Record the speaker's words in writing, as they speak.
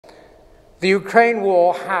The Ukraine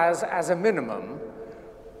war has, as a minimum,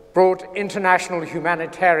 brought international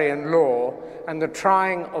humanitarian law and the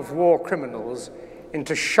trying of war criminals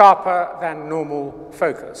into sharper than normal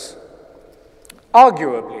focus.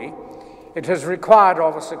 Arguably, it has required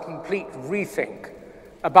of us a complete rethink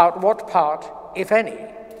about what part, if any,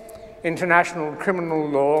 international criminal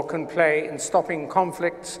law can play in stopping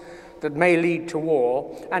conflicts that may lead to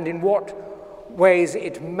war, and in what ways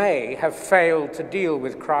it may have failed to deal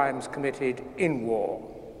with crimes committed in war.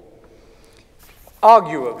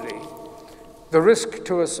 Arguably, the risk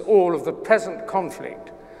to us all of the present conflict,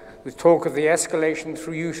 with talk of the escalation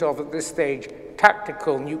through use of, at this stage,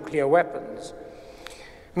 tactical nuclear weapons,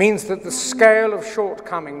 means that the scale of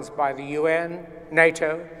shortcomings by the UN,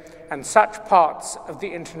 NATO, and such parts of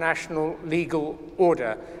the international legal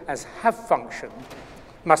order as have functioned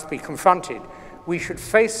must be confronted. We should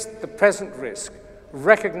face the present risk,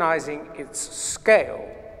 recognizing its scale,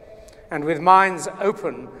 and with minds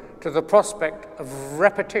open to the prospect of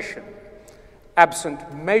repetition,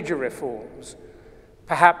 absent major reforms,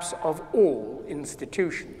 perhaps of all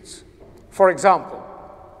institutions. For example,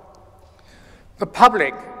 the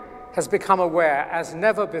public has become aware, as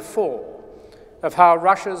never before, of how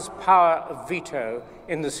Russia's power of veto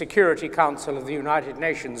in the Security Council of the United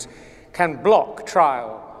Nations can block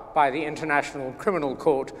trial by the International Criminal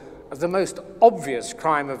Court of the most obvious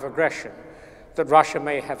crime of aggression that Russia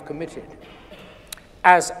may have committed.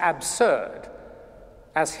 As absurd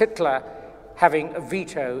as Hitler having a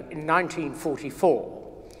veto in 1944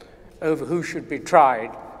 over who should be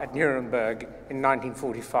tried at Nuremberg in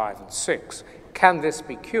 1945 and 6. Can this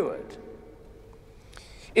be cured?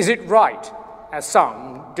 Is it right, as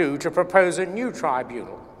some do, to propose a new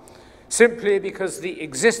tribunal, simply because the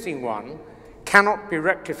existing one cannot be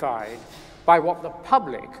rectified by what the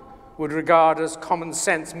public would regard as common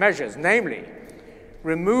sense measures, namely,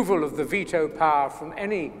 removal of the veto power from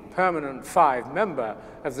any permanent member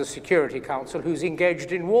of the Security Council who's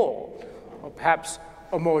engaged in war, or perhaps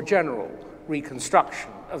a more general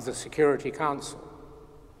reconstruction of the Security Council?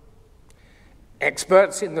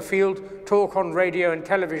 Experts in the field talk on radio and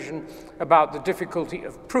television about the difficulty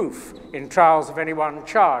of proof in trials of anyone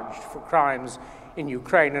charged for crimes in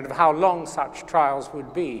Ukraine and of how long such trials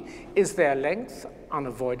would be. Is their length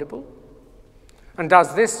unavoidable? And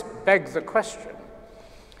does this beg the question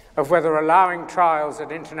of whether allowing trials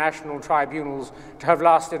at international tribunals to have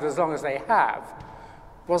lasted as long as they have,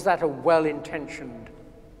 was that a well-intentioned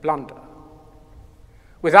blunder?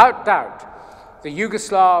 Without doubt, the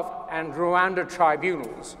Yugoslav and Rwanda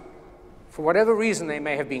tribunals, for whatever reason they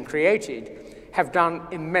may have been created, have done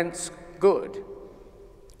immense good.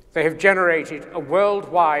 They have generated a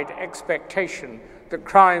worldwide expectation that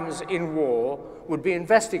crimes in war would be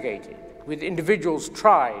investigated, with individuals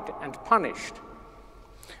tried and punished.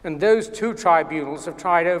 And those two tribunals have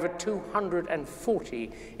tried over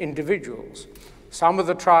 240 individuals. Some of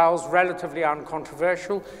the trials relatively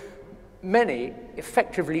uncontroversial, many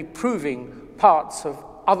effectively proving parts of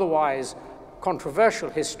otherwise controversial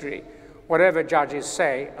history, whatever judges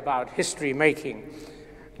say about history making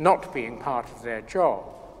not being part of their job.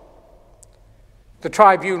 The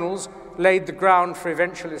tribunals laid the ground for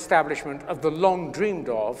eventual establishment of the long dreamed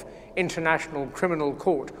of International Criminal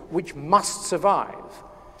Court, which must survive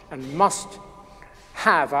and must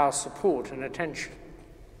have our support and attention.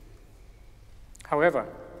 However,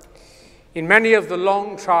 in many of the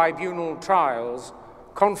long tribunal trials,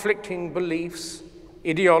 conflicting beliefs,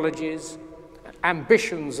 ideologies,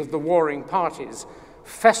 ambitions of the warring parties,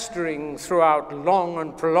 festering throughout long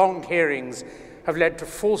and prolonged hearings, have led to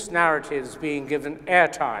false narratives being given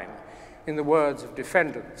airtime, in the words of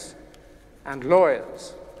defendants and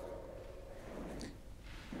lawyers.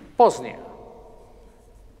 Bosnia,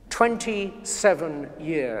 27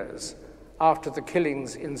 years after the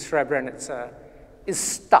killings in Srebrenica, is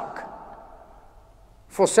stuck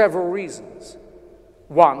for several reasons.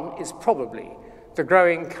 One is probably the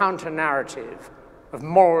growing counter-narrative of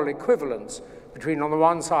moral equivalence between, on the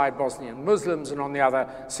one side, Bosnian Muslims, and on the other,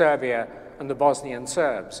 Serbia and the Bosnian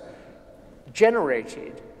Serbs,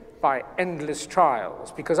 generated by endless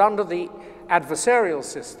trials, because under the adversarial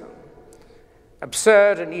system,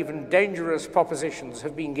 absurd and even dangerous propositions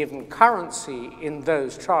have been given currency in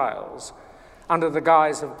those trials under the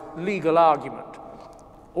guise of legal argument,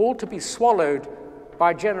 all to be swallowed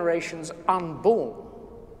by generations unborn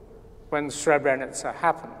when Srebrenica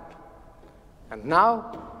happened. And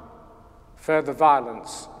now, further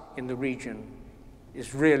violence in the region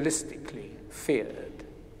is realistically feared.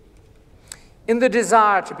 In the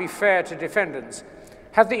desire to be fair to defendants,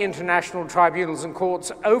 have the international tribunals and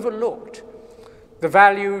courts overlooked the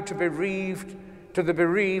value to bereaved to the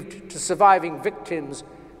bereaved, to surviving victims,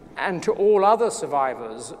 and to all other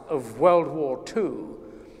survivors of World War II,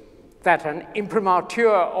 that an imprimatur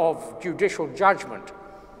of judicial judgment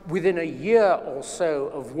within a year or so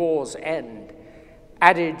of war's end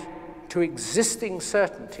added to existing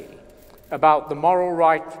certainty about the moral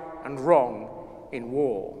right and wrong in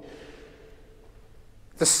war.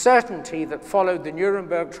 The certainty that followed the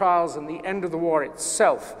Nuremberg trials and the end of the war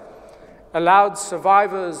itself allowed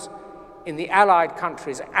survivors in the Allied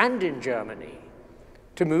countries and in Germany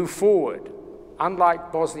to move forward,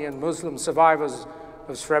 unlike Bosnian Muslim survivors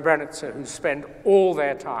of Srebrenica who spend all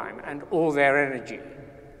their time and all their energy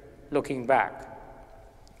looking back.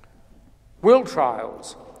 Will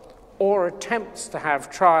trials, or attempts to have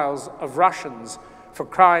trials of Russians for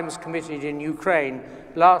crimes committed in Ukraine,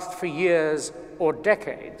 last for years or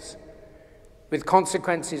decades, with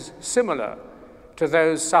consequences similar to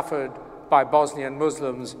those suffered by Bosnian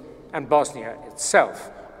Muslims and Bosnia itself?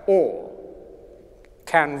 Or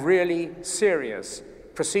can really serious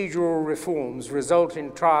procedural reforms result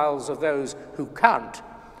in trials of those who can't,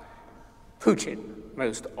 Putin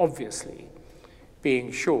most obviously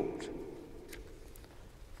being short?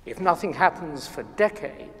 If nothing happens for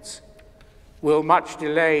decades, will much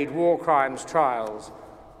delayed war crimes trials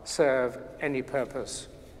serve any purpose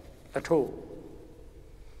at all?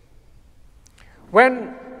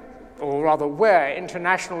 When, or rather where,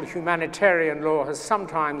 international humanitarian law has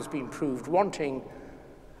sometimes been proved wanting,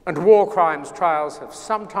 and war crimes trials have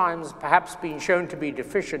sometimes perhaps been shown to be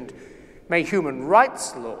deficient, may human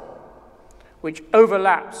rights law, which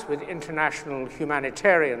overlaps with international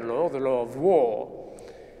humanitarian law, the law of war,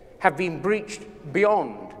 have been breached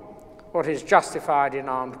beyond what is justified in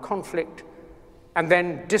armed conflict and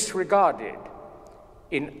then disregarded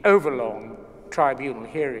in overlong tribunal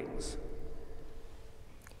hearings.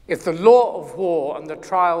 If the law of war and the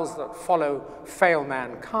trials that follow fail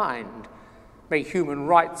mankind, may human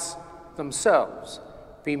rights themselves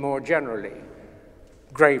be more generally,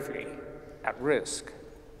 gravely at risk.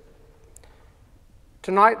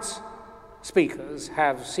 Tonight's speakers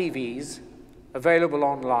have CVs available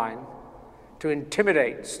online to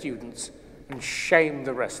intimidate students and shame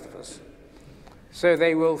the rest of us. So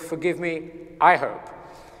they will forgive me, I hope,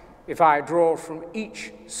 if I draw from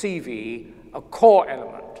each CV a core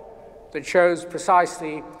element that shows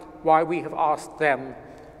precisely why we have asked them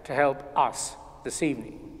to help us this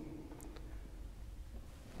evening.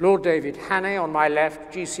 Lord David Hannay, on my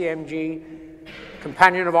left, GCMG,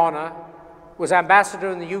 Companion of Honour, was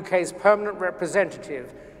ambassador and the UK's permanent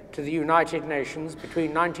representative to the United Nations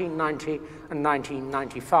between 1990 and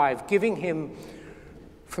 1995, giving him,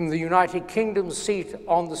 from the United Kingdom's seat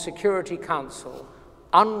on the Security Council,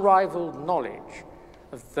 unrivaled knowledge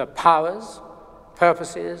of the powers,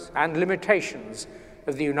 purposes, and limitations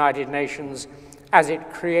of the United Nations as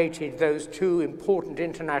it created those two important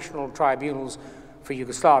international tribunals for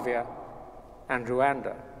Yugoslavia and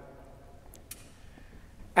Rwanda.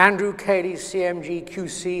 Andrew Cayley, CMG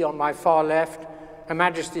QC, on my far left, Her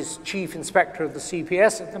Majesty's Chief Inspector of the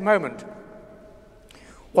CPS at the moment,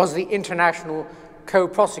 was the international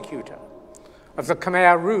co-prosecutor of the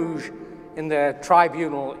Khmer Rouge in the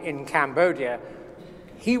tribunal in Cambodia.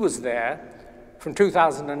 He was there from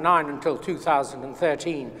 2009 until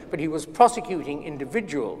 2013, but he was prosecuting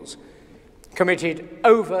individuals committed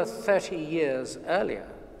over 30 years earlier,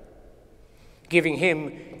 giving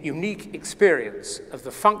him unique experience of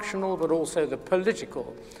the functional but also the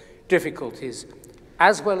political difficulties,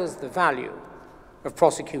 as well as the value of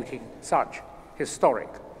prosecuting such historic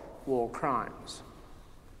war crimes.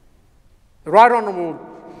 The Right Honourable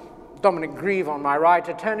Dominic Grieve, on my right,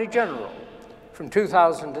 Attorney General from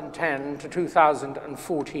 2010 to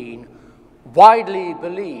 2014, widely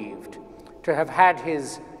believed to have had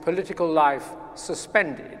his political life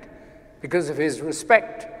suspended because of his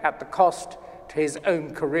respect at the cost to his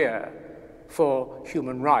own career for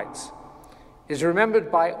human rights, is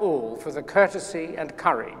remembered by all for the courtesy and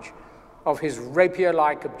courage of his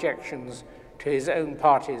rapier-like objections to his own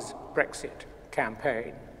party's Brexit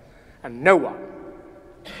campaign. And no one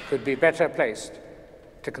could be better placed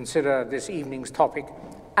to consider this evening's topic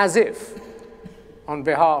as if, on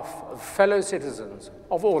behalf of fellow citizens,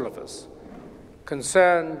 of all of us,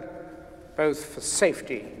 concerned both for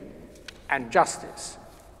safety and justice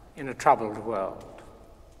in a troubled world.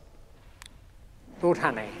 Lord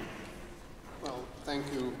Hannay. Well, thank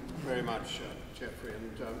you very much, Geoffrey,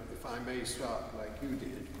 and if I may start like you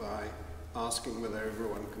did by asking whether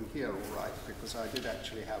everyone can hear all right, because I did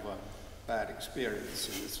actually have a bad experience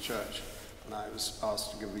in this church when I was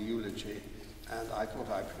asked to give a eulogy, and I thought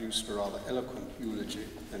I produced a rather eloquent eulogy,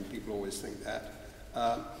 and people always think that.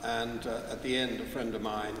 At the end, a friend of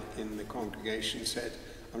mine in the congregation said,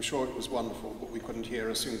 "I'm sure it was wonderful, but we couldn't hear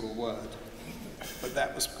a single word." But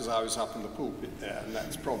that was because I was up in the pulpit there, and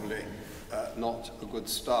that's probably not a good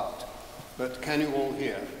start. But can you all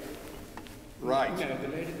hear? Right. No, the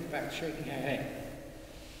lady at the back shaking her head.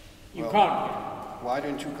 You can't hear. Why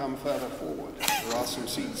don't you come further forward? There are some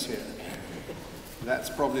seats here. That's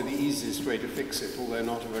probably the easiest way to fix it, although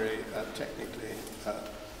not a very technically.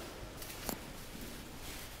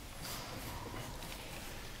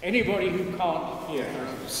 Anybody who can't hear, There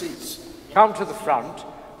are seats. come to the front.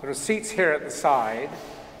 There are seats here at the side.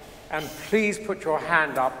 And please put your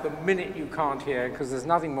hand up the minute you can't hear, because there's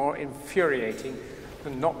nothing more infuriating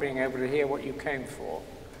than not being able to hear what you came for.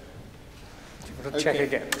 You've got to check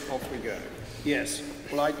again. Off we go. Yes.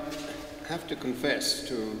 Well, I have to confess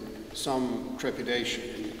to some trepidation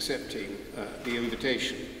in accepting the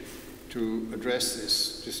invitation to address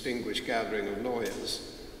this distinguished gathering of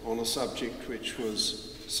lawyers on a subject which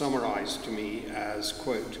was summarized to me as,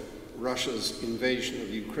 quote, "Russia's invasion of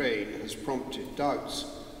Ukraine has prompted doubts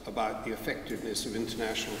about the effectiveness of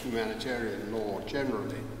international humanitarian law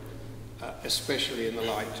generally, especially in the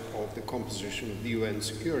light of the composition of the UN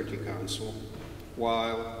Security Council,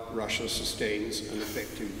 while Russia sustains an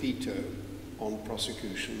effective veto on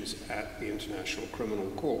prosecutions at the International Criminal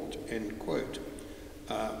Court," end quote.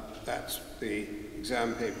 That's the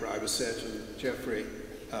exam paper I was set, and Geoffrey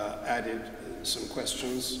added some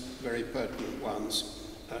questions, very pertinent ones,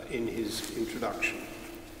 in his introduction.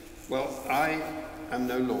 Well, I am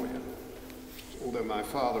no lawyer, although my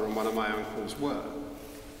father and one of my uncles were,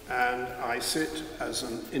 and I sit as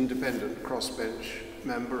an independent crossbench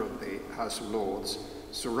member of the House of Lords,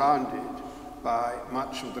 surrounded by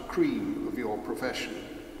much of the cream of your profession,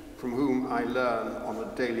 from whom I learn on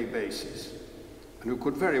a daily basis, and who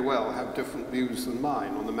could very well have different views than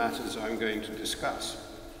mine on the matters I'm going to discuss.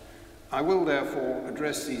 I will therefore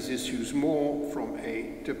address these issues more from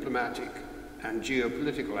a diplomatic and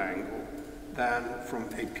geopolitical angle than from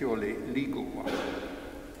a purely legal one.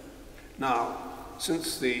 Now,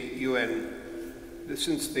 since the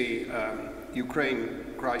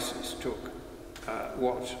Ukraine crisis took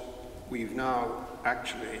what we've now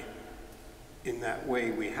actually, in that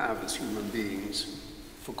way we have as human beings,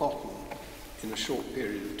 forgotten in a short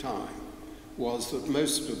period of time, was that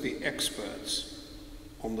most of the experts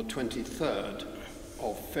on the 23rd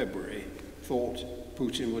of February thought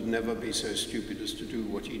Putin would never be so stupid as to do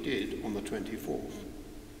what he did on the 24th.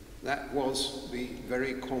 That was the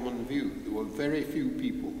very common view. There were very few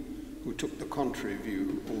people who took the contrary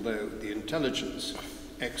view, although the intelligence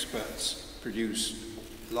experts produced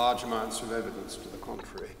large amounts of evidence to the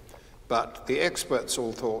contrary. But the experts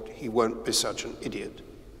all thought he won't be such an idiot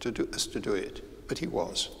as to do it, but he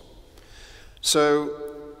was. So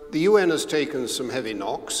the UN has taken some heavy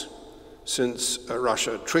knocks since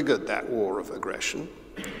Russia triggered that war of aggression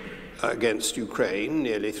against Ukraine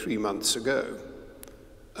nearly 3 months ago.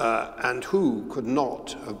 And who could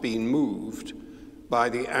not have been moved by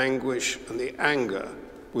the anguish and the anger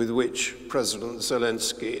with which President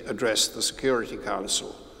Zelensky addressed the Security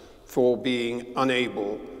Council for being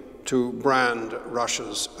unable to brand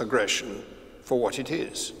Russia's aggression for what it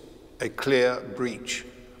is, a clear breach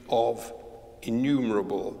of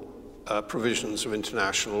innumerable provisions of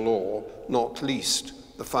international law, not least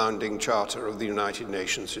the founding charter of the United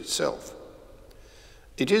Nations itself.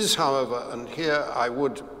 It is, however, and here I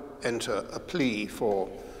would enter a plea for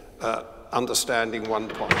understanding one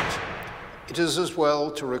point, it is as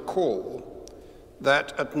well to recall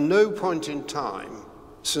that at no point in time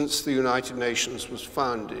since the United Nations was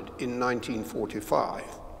founded in 1945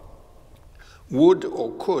 would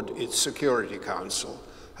or could its Security Council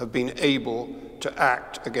have been able to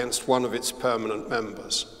act against one of its permanent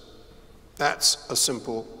members. That's a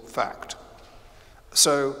simple fact.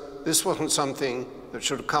 So this wasn't something that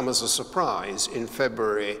should have come as a surprise in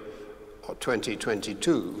February of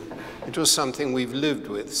 2022. It was something we've lived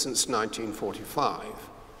with since 1945.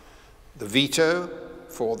 The veto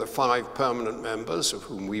for the 5 permanent members, of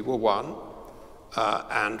whom we were one,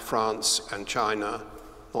 and France and China,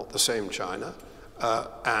 not the same China,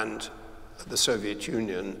 and the Soviet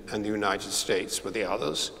Union and the United States were the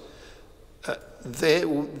others, there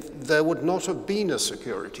would not have been a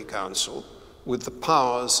Security Council with the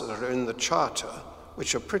powers that are in the Charter,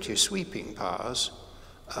 which are pretty sweeping powers,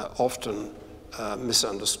 often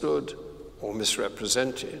misunderstood or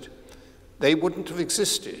misrepresented. They wouldn't have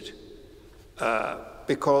existed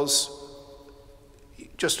because,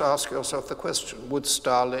 just ask yourself the question, would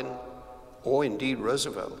Stalin or indeed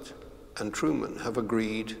Roosevelt and Truman have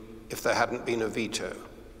agreed if there hadn't been a veto?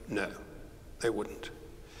 No, they wouldn't.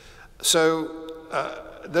 So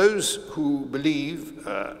those who believe,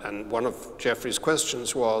 and one of Geoffrey's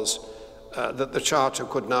questions was that the Charter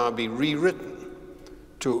could now be rewritten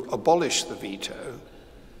to abolish the veto,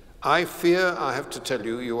 I fear I have to tell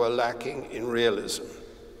you, you are lacking in realism.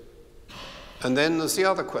 And then there's the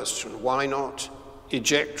other question, why not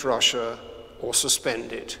eject Russia or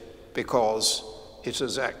suspend it because it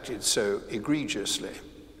has acted so egregiously?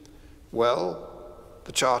 Well,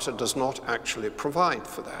 the Charter does not actually provide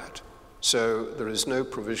for that. So there is no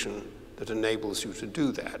provision that enables you to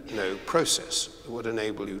do that, no process that would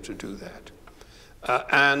enable you to do that.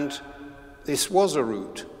 And this was a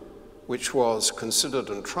route which was considered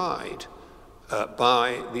and tried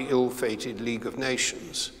by the ill-fated League of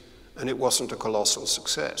Nations, and it wasn't a colossal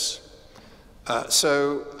success.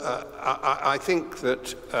 I think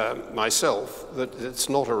that myself, that it's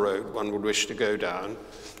not a road one would wish to go down,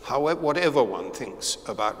 however, whatever one thinks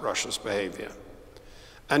about Russia's behavior.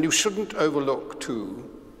 And you shouldn't overlook, too,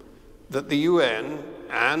 that the UN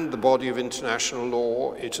and the body of international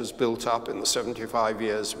law it has built up in the 75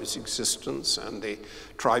 years of its existence, and the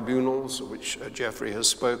tribunals of which Geoffrey has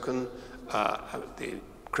spoken, the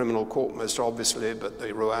criminal court most obviously, but the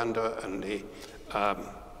Rwanda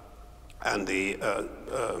and the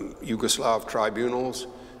Yugoslav tribunals,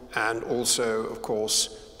 and also, of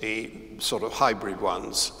course, the sort of hybrid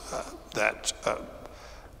ones that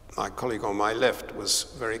my colleague on my left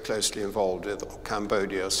was very closely involved with,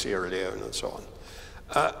 Cambodia, Sierra Leone, and so on.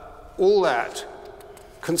 All that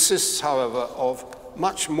consists, however, of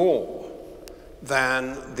much more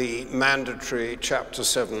than the mandatory Chapter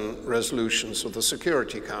 7 resolutions of the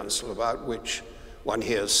Security Council, about which one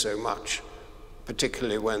hears so much,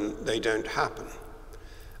 particularly when they don't happen.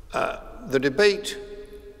 The debate,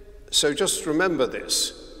 so just remember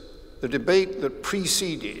this, the debate that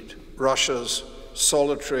preceded Russia's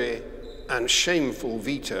solitary and shameful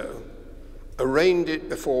veto arraigned it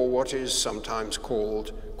before what is sometimes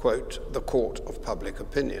called, quote, the court of public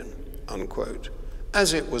opinion, unquote,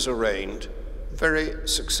 as it was arraigned very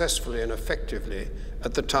successfully and effectively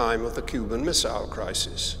at the time of the Cuban Missile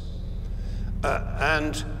Crisis.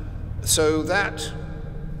 And so that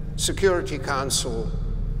Security Council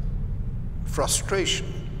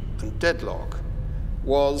frustration and deadlock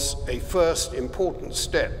was a first important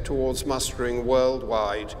step towards mustering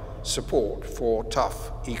worldwide support for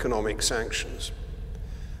tough economic sanctions.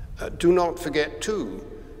 Do not forget, too,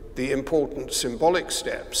 the important symbolic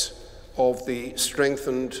steps of the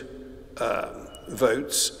strengthened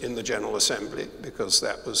votes in the General Assembly, because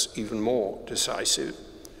that was even more decisive,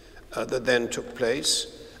 that then took place,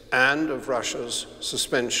 and of Russia's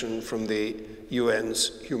suspension from the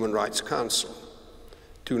UN's Human Rights Council.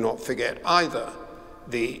 Do not forget either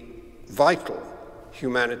the vital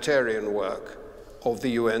humanitarian work of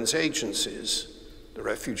the UN's agencies, the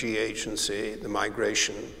Refugee Agency, the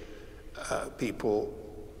Migration people,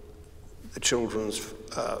 the Children's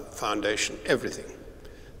Foundation, everything.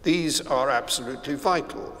 These are absolutely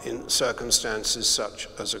vital in circumstances such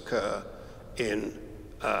as occur in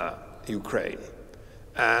Ukraine.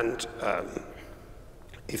 And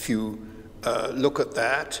if you look at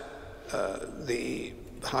that, the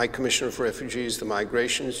High Commissioner for Refugees, the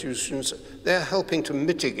migration institutions, they're helping to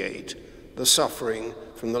mitigate the suffering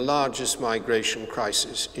from the largest migration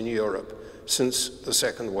crisis in Europe since the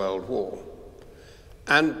Second World War.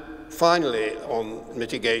 And finally, on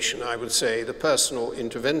mitigation, I would say the personal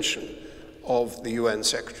intervention of the UN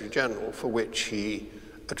Secretary General, for which he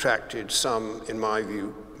attracted some, in my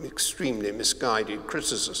view, extremely misguided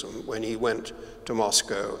criticism when he went to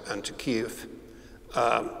Moscow and to Kiev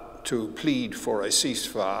to plead for a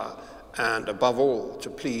ceasefire and, above all,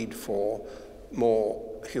 to plead for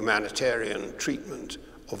more humanitarian treatment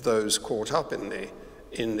of those caught up in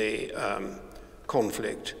the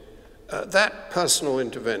conflict. That personal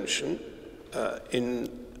intervention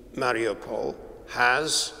in Mariupol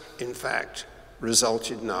has, in fact,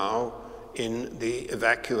 resulted now in the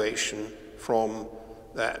evacuation from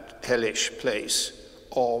that hellish place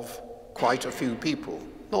of quite a few people,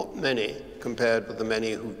 not many compared with the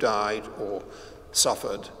many who died or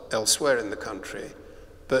suffered elsewhere in the country,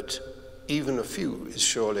 but even a few is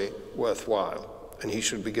surely worthwhile, and he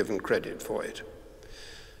should be given credit for it.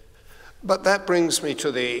 But that brings me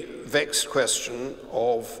to the vexed question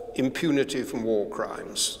of impunity from war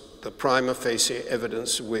crimes, the prima facie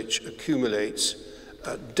evidence which accumulates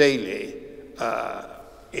daily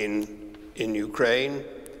in Ukraine,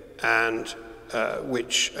 and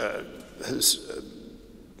which has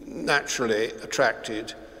naturally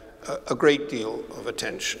attracted a great deal of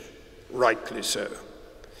attention, rightly so.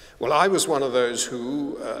 Well, I was one of those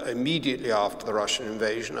who, immediately after the Russian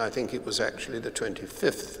invasion, I think it was actually the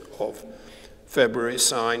 25th of February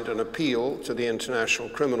signed an appeal to the International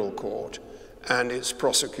Criminal Court and its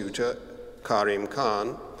prosecutor, Karim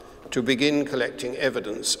Khan, to begin collecting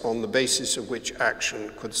evidence on the basis of which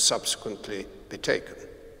action could subsequently be taken.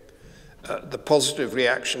 The positive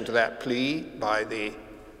reaction to that plea by the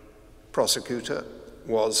prosecutor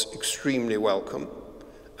was extremely welcome,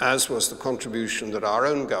 as was the contribution that our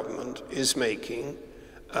own government is making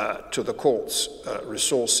to the court's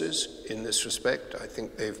resources in this respect. I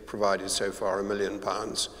think they've provided so far £1 million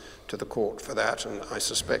to the court for that, and I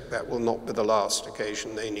suspect that will not be the last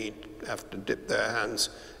occasion they have to dip their hands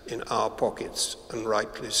in our pockets, and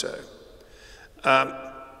rightly so.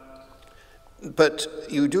 But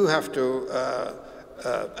you do have to,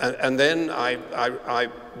 and then I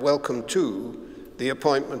welcome too the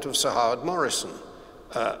appointment of Sir Howard Morrison,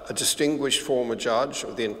 a distinguished former judge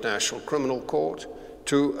of the International Criminal Court,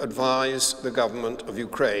 to advise the government of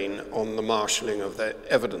Ukraine on the marshalling of the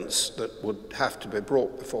evidence that would have to be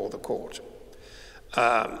brought before the court.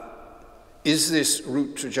 Is this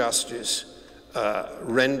route to justice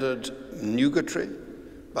rendered nugatory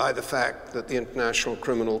by the fact that the International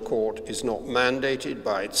Criminal Court is not mandated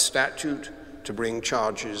by its statute to bring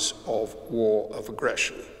charges of war of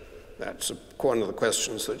aggression? That's one of the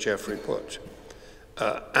questions that Geoffrey put.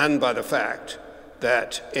 And by the fact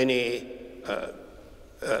that any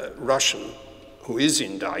Russian who is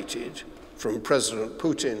indicted, from President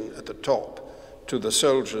Putin at the top to the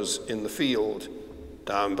soldiers in the field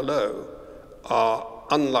down below, are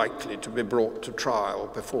unlikely to be brought to trial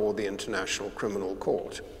before the International Criminal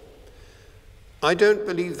Court. I don't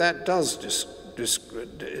believe that does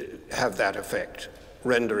have that effect,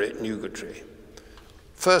 render it nugatory.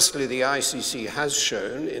 Firstly, the ICC has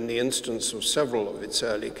shown, in the instance of several of its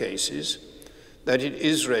early cases, that it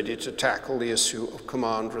is ready to tackle the issue of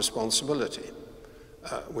command responsibility,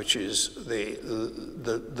 which is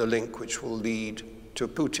the link which will lead to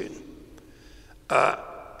Putin.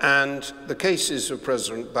 And the cases of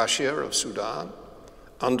President Bashir of Sudan,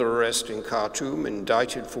 under arrest in Khartoum,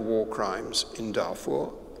 indicted for war crimes in Darfur,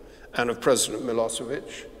 and of President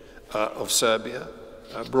Milosevic of Serbia,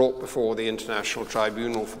 brought before the International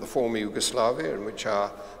Tribunal for the former Yugoslavia, in which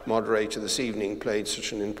our moderator this evening played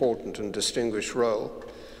such an important and distinguished role,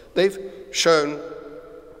 they've shown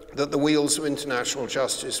that the wheels of international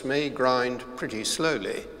justice may grind pretty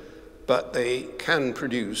slowly, but they can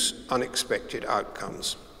produce unexpected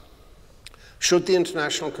outcomes. Should the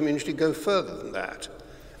international community go further than that,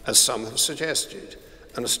 as some have suggested,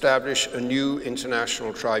 and establish a new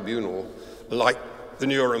international tribunal like the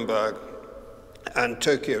Nuremberg and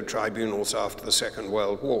Tokyo tribunals after the Second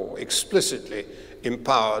World War, explicitly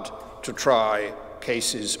empowered to try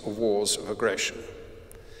cases of wars of aggression?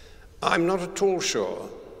 I'm not at all sure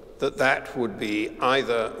that that would be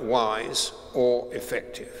either wise or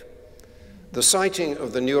effective. The citing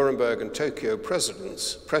of the Nuremberg and Tokyo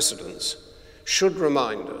precedents should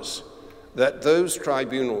remind us that those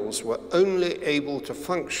tribunals were only able to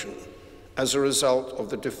function as a result of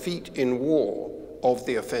the defeat in war of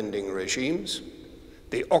the offending regimes,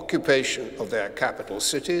 the occupation of their capital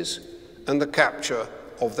cities, and the capture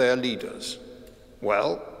of their leaders.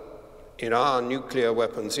 Well, in our nuclear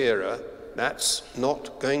weapons era, that's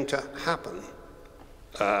not going to happen.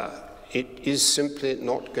 It is simply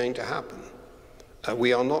not going to happen.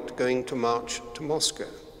 We are not going to march to Moscow.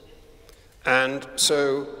 And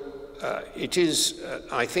so it is,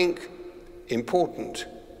 I think, important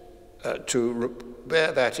to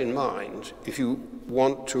bear that in mind if you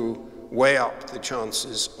want to weigh up the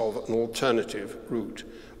chances of an alternative route.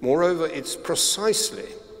 Moreover, it's precisely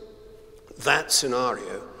that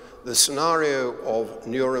scenario, the scenario of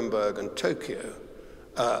Nuremberg and Tokyo,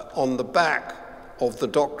 on the back of the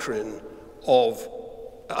doctrine of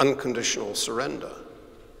unconditional surrender.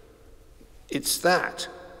 It's that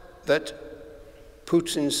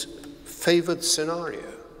Putin's favored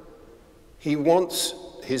scenario. He wants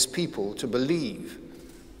his people to believe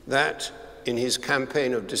that in his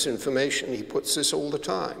campaign of disinformation, he puts this all the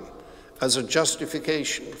time, as a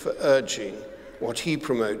justification for urging what he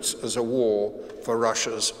promotes as a war for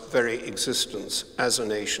Russia's very existence as a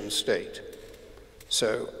nation state.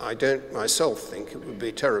 So I don't myself think it would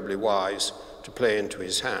be terribly wise to play into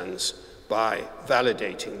his hands by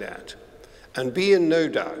validating that. And be in no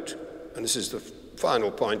doubt, and this is the final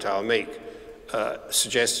point I'll make,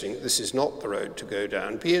 suggesting this is not the road to go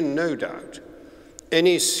down, be in no doubt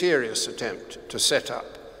any serious attempt to set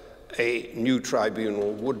up a new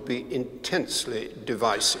tribunal would be intensely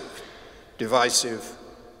divisive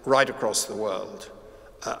right across the world.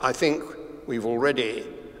 I think we've already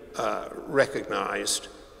recognized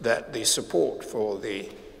that the support for the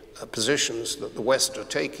positions that the West are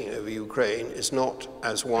taking over Ukraine is not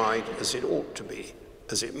as wide as it ought to be,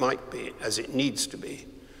 as it might be, as it needs to be.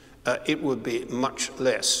 It would be much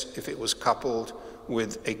less if it was coupled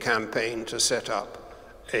with a campaign to set up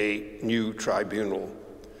a new tribunal.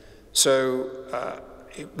 So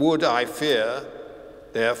it would, I fear,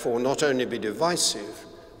 therefore not only be divisive,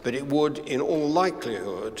 but it would, in all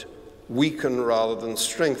likelihood, weaken rather than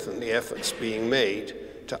strengthen the efforts being made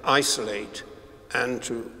to isolate and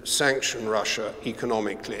to sanction Russia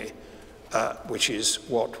economically, which is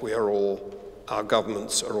what we are all, our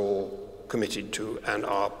governments are all committed to and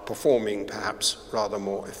are performing perhaps rather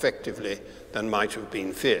more effectively than might have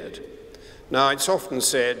been feared. Now, it's often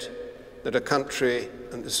said that a country,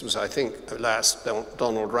 and this was, I think, last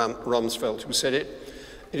Donald Rumsfeld who said it,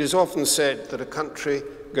 it is often said that a country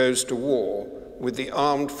goes to war with the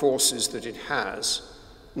armed forces that it has,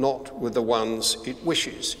 not with the ones it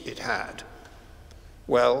wishes it had.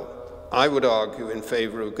 Well, I would argue in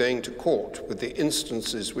favour of going to court with the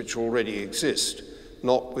instances which already exist,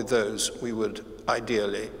 not with those we would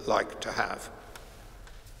ideally like to have.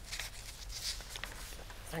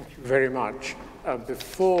 Thank you very much.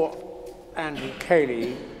 Before Andrew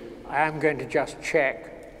Cayley, I am going to just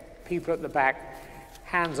check, people at the back,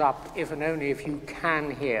 hands up if and only if you can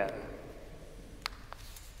hear.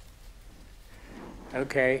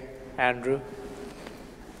 Okay, Andrew.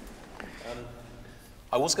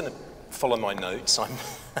 I was going to follow my notes.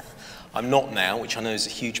 I'm not now, which I know is a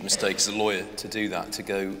huge mistake as a lawyer to do that, to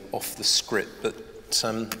go off the script. But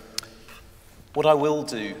what I will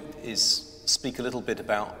do is speak a little bit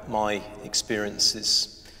about my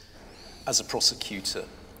experiences as a prosecutor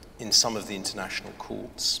in some of the international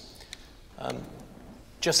courts.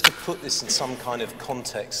 Just to put this in some kind of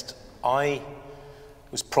context, I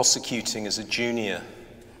was prosecuting as a junior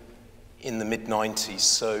in the mid-90s,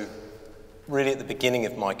 so really at the beginning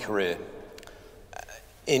of my career.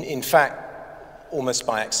 In fact, almost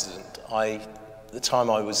by accident, at the time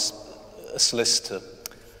I was a solicitor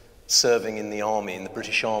serving in the army, in the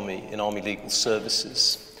British Army, in Army Legal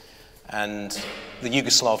Services, and the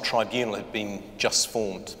Yugoslav Tribunal had been just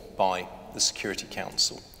formed by the Security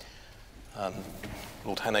Council.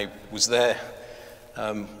 Lord Hannay was there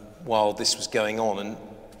while this was going on, and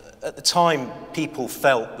at the time people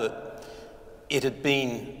felt that it had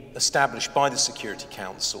been established by the Security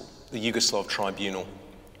Council, the Yugoslav Tribunal,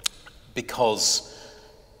 because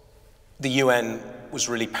the UN was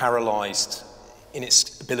really paralysed in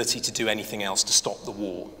its ability to do anything else to stop the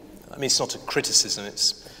war. I mean, it's not a criticism,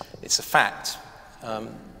 it's a fact.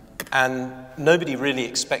 And nobody really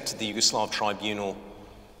expected the Yugoslav Tribunal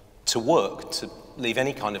to work, to leave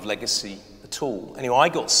any kind of legacy at all. Anyway, I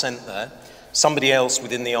got sent there. Somebody else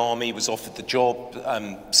within the army was offered the job,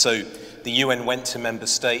 so the UN went to member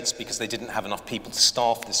states because they didn't have enough people to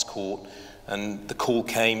staff this court, and the call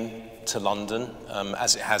came to London,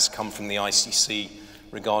 as it has come from the ICC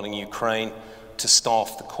regarding Ukraine, to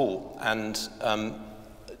staff the court. And a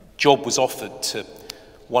job was offered to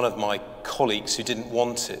one of my colleagues who didn't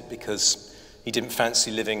want it because he didn't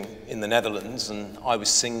fancy living in the Netherlands, and I was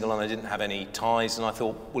single and I didn't have any ties, and I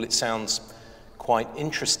thought, well, it sounds quite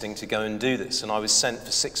interesting to go and do this. And I was sent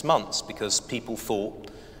for 6 months because people thought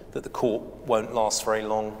that the court won't last very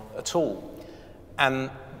long at all. And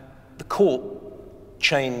the court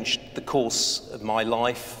changed the course of my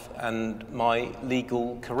life and my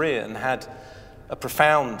legal career and had a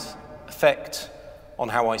profound effect on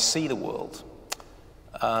how I see the world.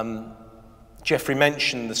 Geoffrey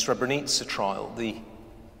mentioned the Srebrenica trial, the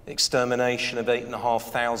extermination of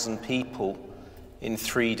 8,500 people in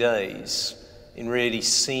 3 days, in really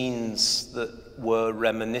scenes that were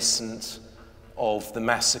reminiscent of the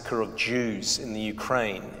massacre of Jews in the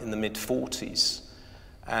Ukraine in the mid-40s,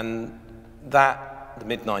 and that, the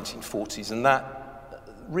mid-1940s, and that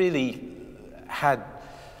really had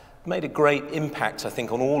made a great impact, I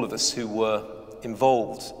think, on all of us who were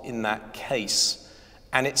involved in that case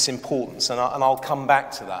and its importance, and I'll come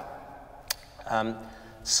back to that.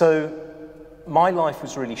 So my life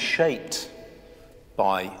was really shaped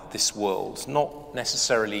by this world, not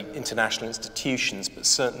necessarily international institutions, but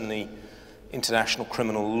certainly international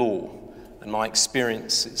criminal law and my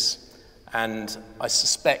experiences. And I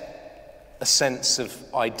suspect a sense of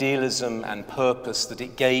idealism and purpose that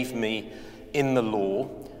it gave me in the law,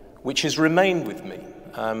 which has remained with me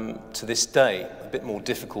to this day. A bit more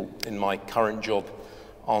difficult in my current job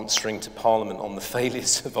answering to Parliament on the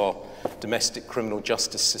failures of our domestic criminal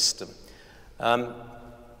justice system.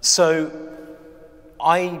 So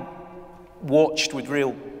I watched with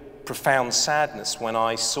real profound sadness when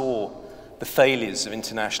I saw the failures of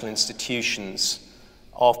international institutions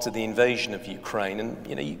after the invasion of Ukraine.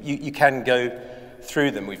 And you can go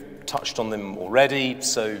through them. We've touched on them already.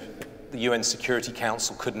 So the UN Security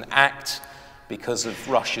Council couldn't act because of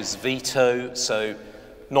Russia's veto. So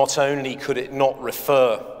not only could it not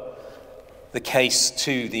refer the case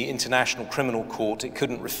to the International Criminal Court, it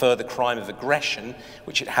couldn't refer the crime of aggression,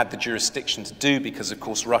 which it had the jurisdiction to do because, of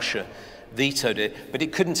course, Russia vetoed it, but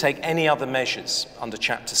it couldn't take any other measures under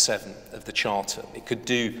Chapter 7 of the Charter. It could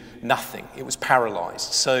do nothing. It was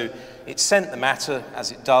paralysed. So it sent the matter,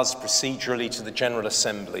 as it does procedurally, to the General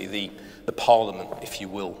Assembly, the Parliament, if you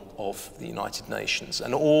will, of the United Nations.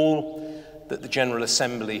 And all that the General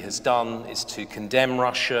Assembly has done is to condemn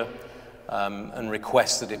Russia and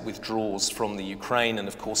request that it withdraws from the Ukraine, and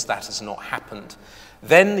of course that has not happened.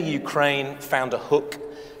 Then the Ukraine found a hook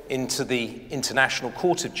into the International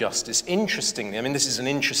Court of Justice. Interestingly, I mean, this is an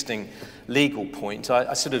interesting legal point.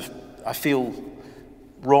 I feel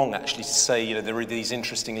wrong actually to say, there are these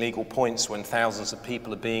interesting legal points when thousands of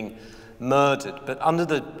people are being murdered. But under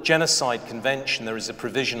the Genocide Convention, there is a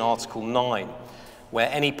provision, Article 9, where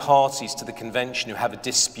any parties to the convention who have a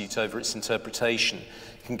dispute over its interpretation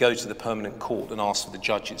can go to the permanent court and ask for the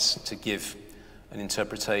judges to give an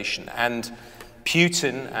interpretation. And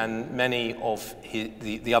Putin and many of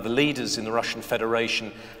the other leaders in the Russian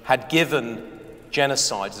Federation had given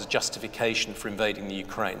genocide as a justification for invading the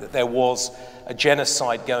Ukraine, that there was a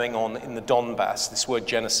genocide going on in the Donbass. This word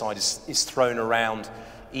genocide is thrown around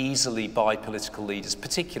easily by political leaders,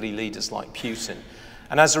 particularly leaders like Putin.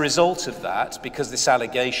 And as a result of that, because this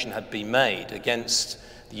allegation had been made against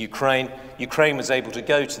the Ukraine was able to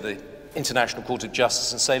go to the International Court of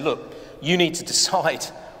Justice and say, look, you need to decide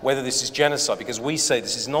whether this is genocide, because we say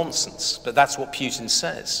this is nonsense, but that's what Putin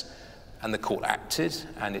says. And the court acted,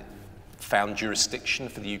 and it found jurisdiction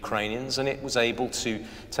for the Ukrainians, and it was able to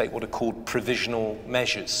take what are called provisional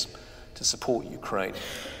measures to support Ukraine.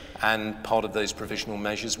 And part of those provisional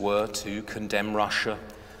measures were to condemn Russia,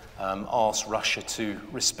 ask Russia to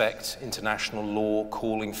respect international law,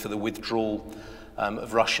 calling for the withdrawal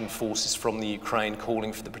of Russian forces from the Ukraine,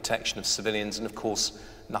 calling for the protection of civilians, and of course,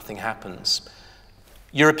 nothing happens.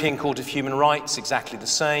 European Court of Human Rights, exactly the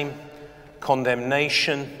same.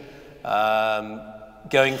 Condemnation,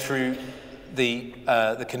 going through the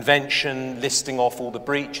convention, listing off all the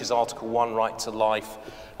breaches, Article 1, right to life,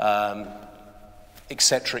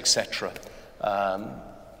 etc., etc.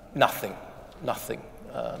 Nothing.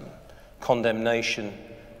 Condemnation,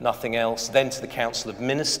 nothing else. Then to the Council of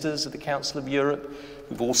Ministers of the Council of Europe,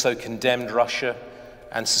 who've also condemned Russia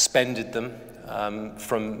and suspended them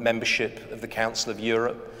from membership of the Council of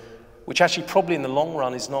Europe, which actually probably in the long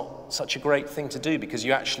run is not such a great thing to do, because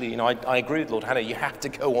you actually, I agree with Lord Hannay, you have to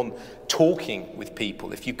go on talking with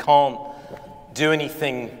people. If you can't do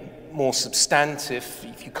anything more substantive,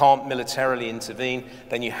 if you can't militarily intervene,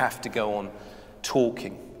 then you have to go on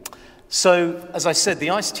talking. So, as I said, the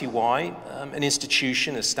ICTY, an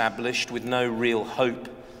institution established with no real hope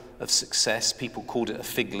of success, people called it a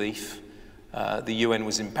fig leaf. The UN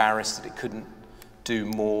was embarrassed that it couldn't do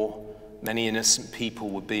more. Many innocent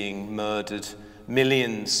people were being murdered.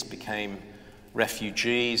 Millions became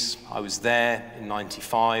refugees. I was there in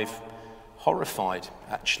 '95, horrified,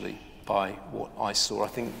 actually, by what I saw. I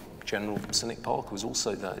think General Dominic was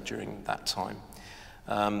also there during that time.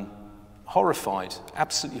 Horrified,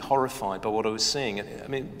 absolutely horrified by what I was seeing. I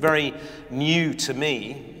mean, very new to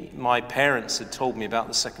me. My parents had told me about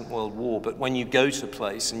the Second World War, but when you go to a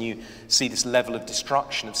place and you see this level of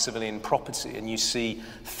destruction of civilian property, and you see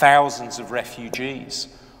thousands of refugees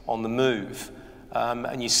on the move,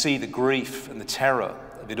 and you see the grief and the terror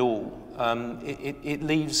of it all, it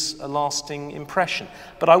leaves a lasting impression.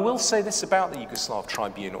 But I will say this about the Yugoslav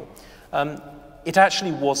Tribunal. It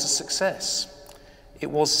actually was a success. It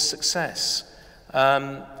was a success.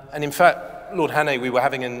 And in fact, Lord Hannay, we were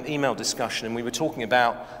having an email discussion and we were talking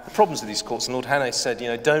about the problems of these courts, and Lord Hannay said,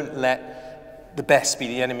 don't let the best be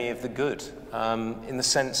the enemy of the good. In the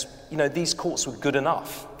sense, these courts were good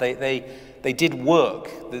enough. They did work.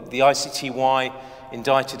 The ICTY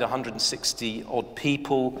indicted 160 odd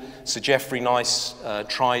people. Sir Geoffrey Nice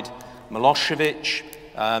tried Milosevic.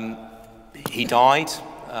 He died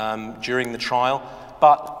during the trial.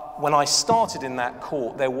 But when I started in that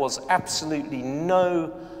court, there was absolutely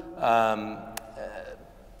no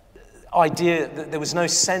idea, that there was no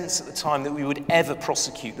sense at the time that we would ever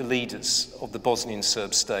prosecute the leaders of the Bosnian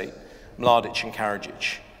Serb state, Mladic and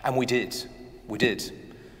Karadzic. And we did.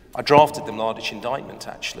 I drafted the Mladic indictment,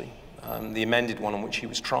 actually, the amended one on which he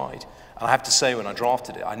was tried. And I have to say, when I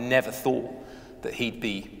drafted it, I never thought that he'd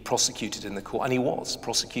be prosecuted in the court. And he was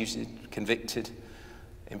prosecuted, convicted,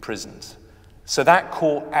 imprisoned. So that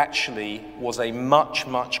court actually was a much,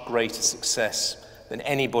 much greater success than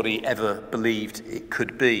anybody ever believed it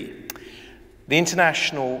could be. The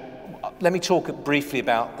international, let me talk briefly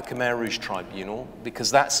about the Khmer Rouge Tribunal, because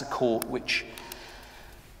that's a court which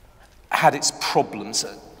had its problems.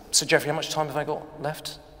 So Geoffrey, how much time have I got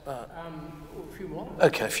left? A few more.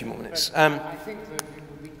 Okay, a few more minutes. I think that it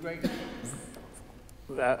would be great,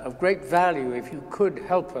 of great value if you could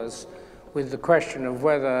help us with the question of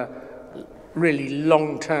whether really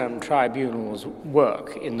long-term tribunals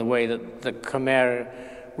work in the way that the Khmer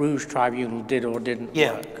Rouge Tribunal did or didn't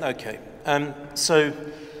work. Okay. So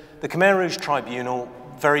the Khmer Rouge Tribunal,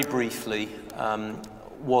 very briefly,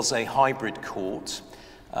 was a hybrid court.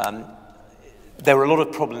 There were a lot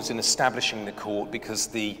of problems in establishing the court because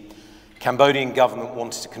the Cambodian government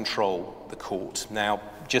wanted to control the court. Now,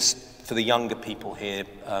 just for the younger people here,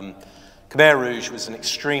 Khmer Rouge was an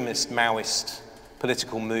extremist Maoist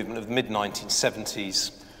political movement of the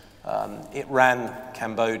mid-1970s. It ran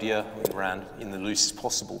Cambodia, it ran in the loosest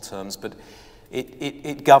possible terms, but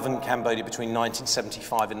it governed Cambodia between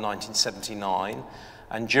 1975 and 1979.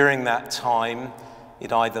 And during that time,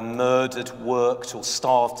 it either murdered, worked, or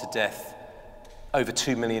starved to death over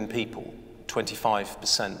 2 million people,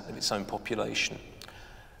 25% of its own population.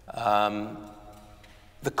 The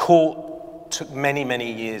court took many,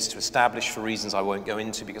 many years to establish for reasons I won't go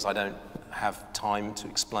into because I don't have time to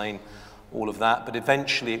explain all of that, but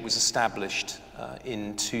eventually it was established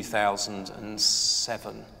in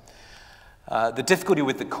 2007. The difficulty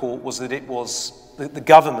with the court was that it was the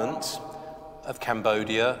government of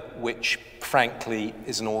Cambodia, which frankly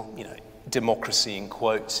is an democracy in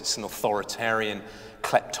quotes, it's an authoritarian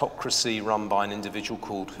kleptocracy run by an individual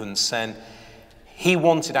called Hun Sen. He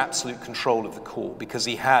wanted absolute control of the court because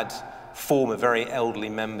he had former very elderly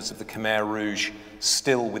members of the Khmer Rouge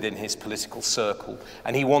still within his political circle,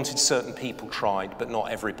 and he wanted certain people tried, but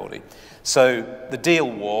not everybody. So the deal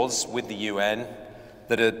was with the UN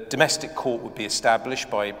that a domestic court would be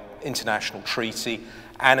established by international treaty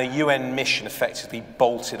and a UN mission effectively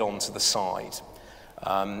bolted onto the side.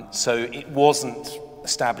 So it wasn't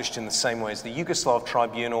established in the same way as the Yugoslav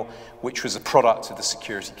Tribunal, which was a product of the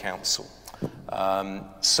Security Council.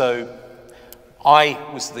 So I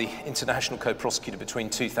was the international co-prosecutor between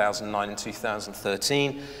 2009 and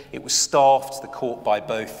 2013. It was staffed, the court, by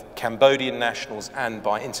both Cambodian nationals and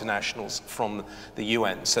by internationals from the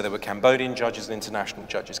UN. So there were Cambodian judges and international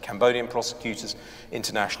judges, Cambodian prosecutors,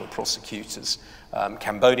 international prosecutors,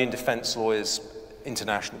 Cambodian defense lawyers,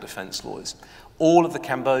 international defense lawyers. All of the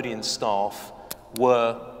Cambodian staff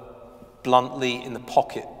were bluntly in the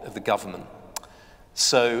pocket of the government.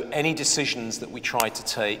 So any decisions that we tried to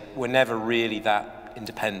take were never really that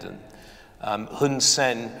independent. Hun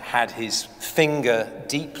Sen had his finger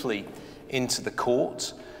deeply into the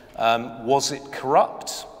court. Was it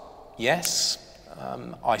corrupt? Yes.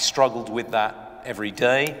 I struggled with that every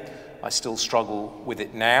day. I still struggle with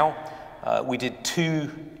it now. We did 2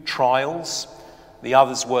 trials. The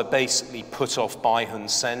others were basically put off by Hun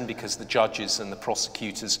Sen because the judges and the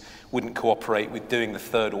prosecutors wouldn't cooperate with doing the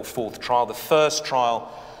 3rd or 4th trial. The first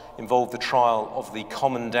trial involved the trial of the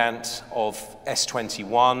commandant of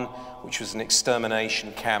S21, which was an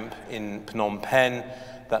extermination camp in Phnom Penh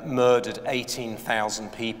that murdered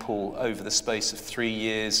 18,000 people over the space of 3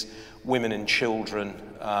 years, women and children,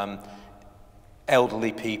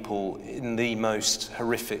 elderly people, in the most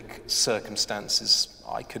horrific circumstances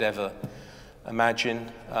I could ever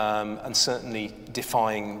imagine, and certainly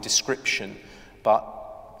defying description, but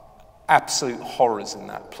absolute horrors in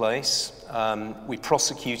that place. We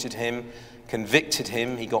prosecuted him, convicted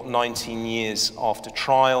him. He got 19 years after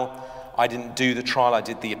trial. I didn't do the trial, I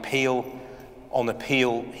did the appeal. On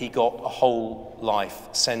appeal, he got a whole life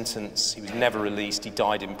sentence. He was never released. He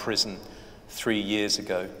died in prison 3 years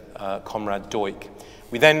ago, Comrade Doik.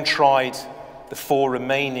 We then tried the 4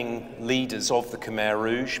 remaining leaders of the Khmer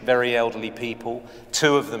Rouge, very elderly people.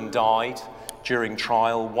 2 of them died during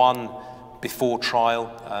trial, 1 before trial.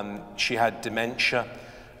 She had dementia.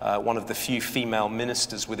 One of the few female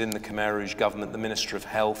ministers within the Khmer Rouge government, the Minister of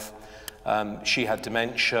Health, she had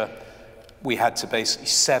dementia. We had to basically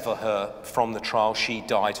sever her from the trial. She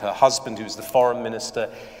died. Her husband, who was the foreign minister,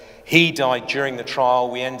 he died during the trial.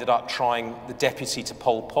 We ended up trying the deputy to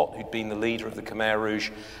Pol Pot, who'd been the leader of the Khmer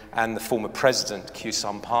Rouge, and the former president, Khieu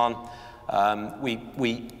Samphan.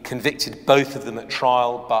 We convicted both of them at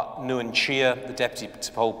trial, but Nguyen Chia, the deputy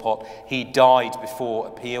to Pol Pot, he died before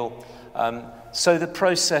appeal. So the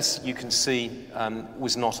process, you can see,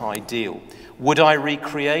 was not ideal. Would I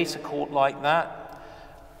recreate a court like that?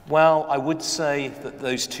 Well, I would say that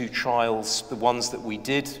those 2 trials, the ones that we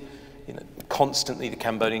did constantly the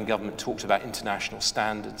Cambodian government talked about international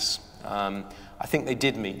standards. I think they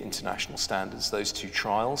did meet international standards, those two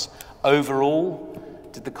trials. Overall,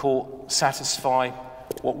 did the court satisfy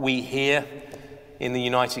what we here in the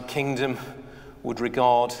United Kingdom would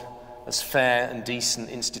regard as fair and decent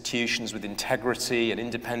institutions with integrity and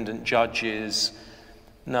independent judges?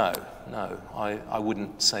 No, I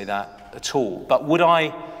wouldn't say that at all. But would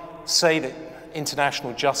I say that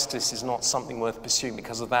international justice is not something worth pursuing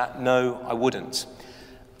because of that? No, I wouldn't.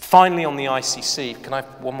 Finally, on the ICC, can I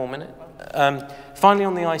have 1 more minute? Finally,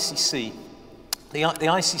 on the ICC, the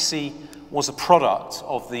ICC was a product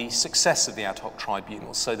of the success of the ad hoc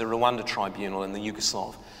tribunals, so the Rwanda tribunal and the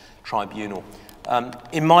Yugoslav tribunal.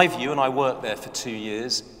 In my view, and I worked there for 2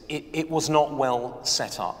 years, it was not well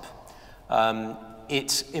set up.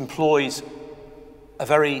 It employed a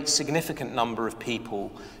very significant number of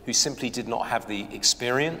people who simply did not have the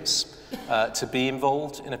experience to be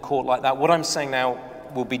involved in a court like that. What I'm saying now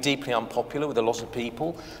will be deeply unpopular with a lot of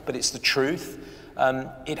people, but it's the truth.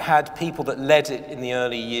 It had people that led it in the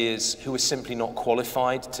early years who were simply not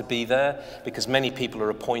qualified to be there, because many people are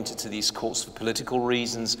appointed to these courts for political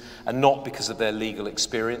reasons and not because of their legal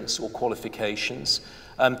experience or qualifications.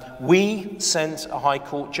 We sent a High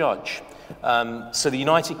Court judge. So the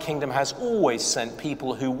United Kingdom has always sent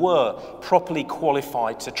people who were properly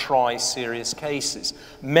qualified to try serious cases.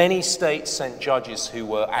 Many states sent judges who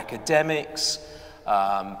were academics,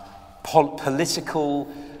 political,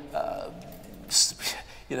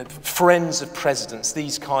 friends of presidents,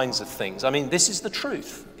 these kinds of things. I mean, this is the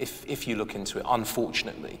truth, if you look into it,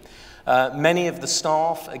 unfortunately. Many of the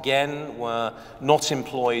staff, again, were not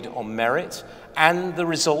employed on merit, and the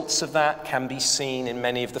results of that can be seen in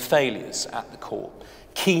many of the failures at the court.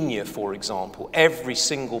 Kenya, for example, every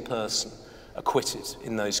single person acquitted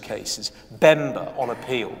in those cases. Bemba, on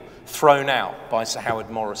appeal, thrown out by Sir Howard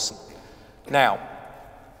Morrison. Now,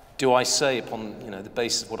 do I say, upon the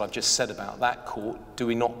basis of what I've just said about that court, do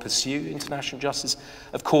we not pursue international justice?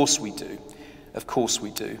 Of course we do. Of course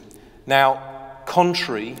we do. Now,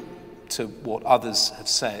 contrary to what others have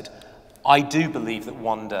said, I do believe that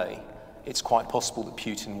one day it's quite possible that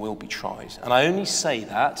Putin will be tried. And I only say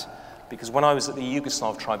that because when I was at the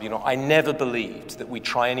Yugoslav tribunal, I never believed that we'd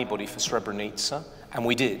try anybody for Srebrenica, and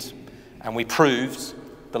we did. And we proved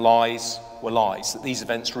the lies were lies, that these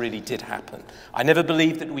events really did happen. I never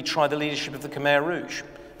believed that we'd try the leadership of the Khmer Rouge,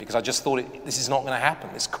 because I just thought this is not going to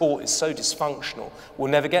happen. This court is so dysfunctional,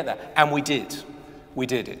 we'll never get there. And we did. We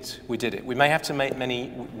did it. We did it. We may have to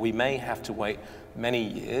wait many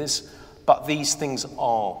years, but these things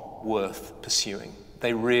are worth pursuing.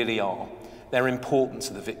 They really are. They're important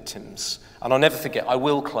to the victims. And I'll never forget, I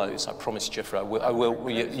will close, I promise, Geoffrey, I will,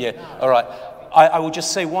 yeah, all right. I will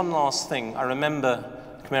just say one last thing. I remember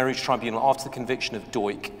the Khmer Rouge Tribunal, after the conviction of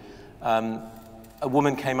Duch, a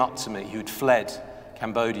woman came up to me who had fled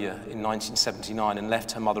Cambodia in 1979 and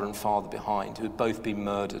left her mother and father behind, who had both been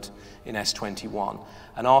murdered in S21.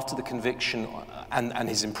 And after the conviction and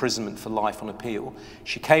his imprisonment for life on appeal,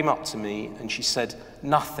 she came up to me and she said,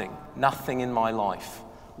 nothing in my life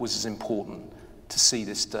was as important to see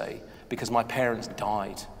this day, because my parents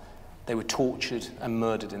died. They were tortured and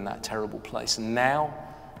murdered in that terrible place. And now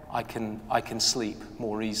I can sleep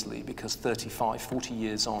more easily because 35, 40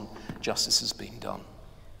 years on, justice has been done.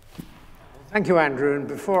 Thank you, Andrew. And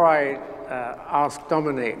before I ask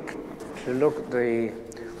Dominic to look at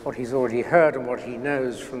what he's already heard and what he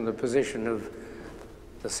knows from the position of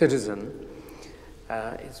the citizen,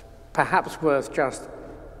 it's perhaps worth just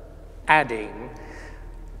adding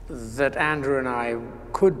that Andrew and I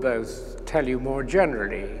could both tell you more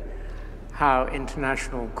generally how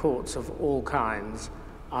international courts of all kinds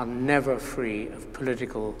are never free of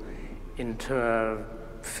political interference.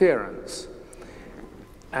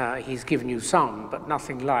 He's given you some, but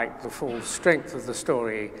nothing like the full strength of the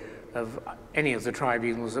story of any of the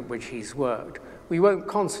tribunals at which he's worked. We won't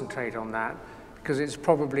concentrate on that because it's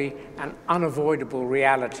probably an unavoidable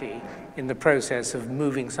reality in the process of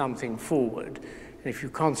moving something forward. And if you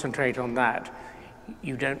concentrate on that,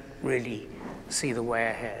 you don't really see the way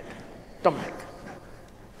ahead. Dominic.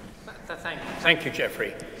 Thank you,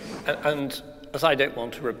 Geoffrey. And as I don't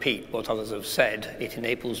want to repeat what others have said, it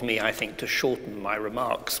enables me, I think, to shorten my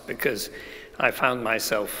remarks, because I found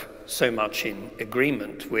myself so much in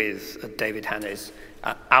agreement with David Hannay's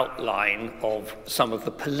outline of some of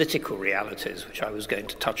the political realities which I was going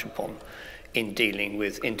to touch upon in dealing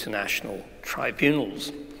with international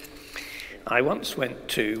tribunals. I once went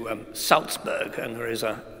to Salzburg, and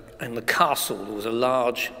in the castle there was a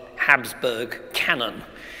large Habsburg cannon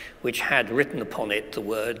which had written upon it the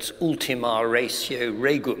words "Ultima ratio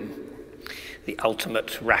regum," the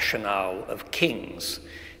ultimate rationale of kings.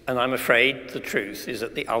 And I'm afraid the truth is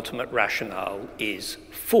that the ultimate rationale is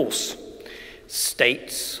force.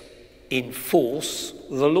 States enforce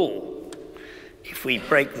the law. If we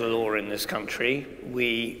break the law in this country,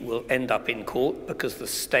 we will end up in court because the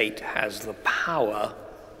state has the power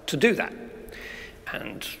to do that.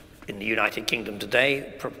 And in the United Kingdom today,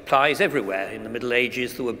 it applies everywhere. In the Middle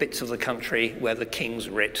Ages, there were bits of the country where the king's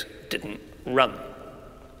writ didn't run.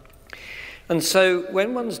 And so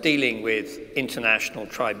when one's dealing with international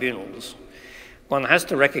tribunals, one has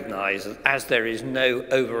to recognize that as there is no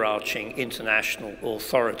overarching international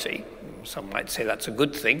authority, some might say that's a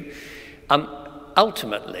good thing,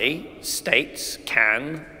 ultimately states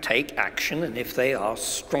can take action, and if they are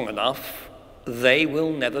strong enough, they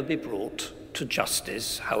will never be brought to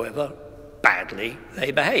justice, however badly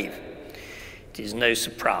they behave. It is no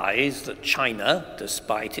surprise that China,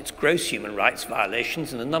 despite its gross human rights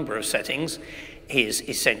violations in a number of settings, is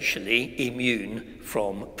essentially immune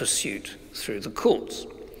from pursuit through the courts.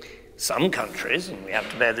 Some countries, and we have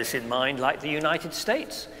to bear this in mind, like the United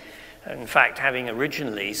States, in fact, having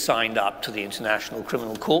originally signed up to the International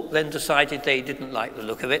Criminal Court, then decided they didn't like the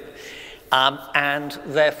look of it, and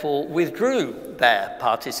therefore withdrew their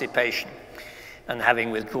participation. And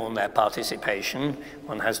having withdrawn their participation,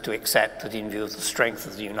 one has to accept that in view of the strength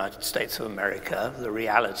of the United States of America, the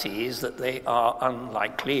reality is that they are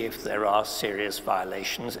unlikely, if there are serious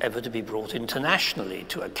violations, ever to be brought internationally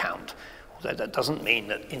to account. Although that doesn't mean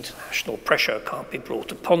that international pressure can't be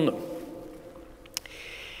brought upon them.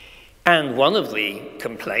 And one of the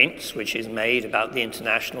complaints which is made about the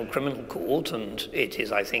International Criminal Court, and it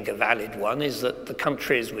is, I think, a valid one, is that the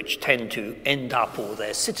countries which tend to end up, or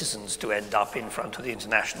their citizens to end up in front of the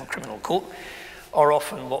International Criminal Court, are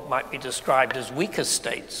often what might be described as weaker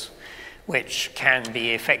states, which can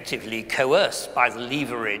be effectively coerced by the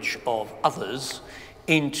leverage of others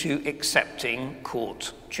into accepting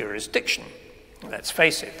court jurisdiction. Let's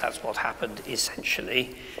face it, that's what happened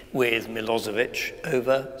essentially with Milosevic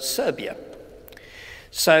over Serbia.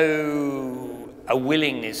 So a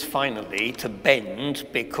willingness finally to bend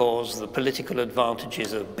because the political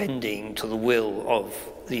advantages of bending to the will of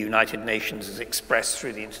the United Nations as expressed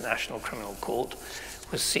through the International Criminal Court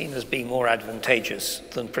was seen as being more advantageous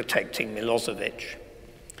than protecting Milosevic.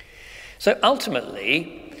 So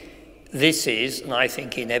ultimately, this is, and I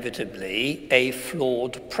think inevitably, a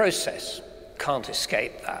flawed process. Can't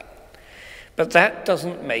escape that. But that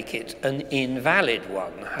doesn't make it an invalid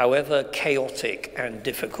one, however chaotic and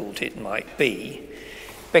difficult it might be,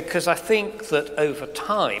 because I think that over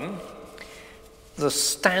time, the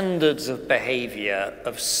standards of behavior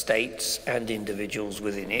of states and individuals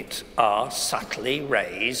within it are subtly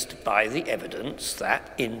raised by the evidence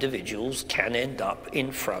that individuals can end up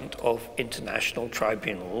in front of international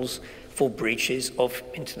tribunals for breaches of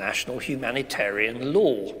international humanitarian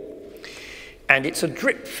law. And it's a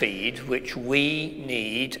drip feed which we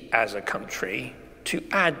need as a country to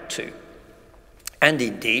add to. And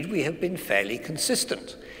indeed, we have been fairly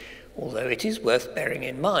consistent, although it is worth bearing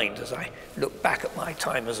in mind as I look back at my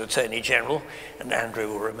time as Attorney General, and Andrew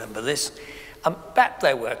will remember this, that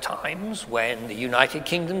there were times when the United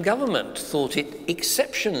Kingdom government thought it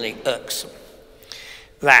exceptionally irksome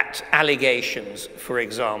that allegations, for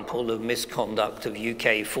example, of misconduct of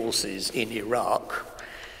UK forces in Iraq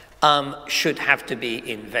should have to be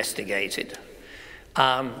investigated.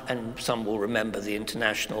 And some will remember the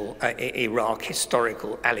international Iraq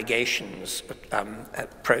historical allegations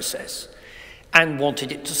process, and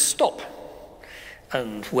wanted it to stop.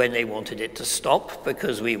 And when they wanted it to stop,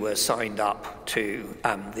 because we were signed up to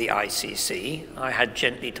the ICC, I had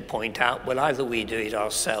gently to point out, well, either we do it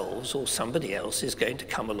ourselves or somebody else is going to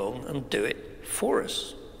come along and do it for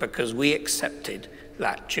us, because we accepted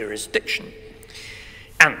that jurisdiction.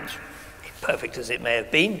 And, imperfect as it may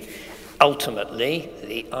have been, ultimately,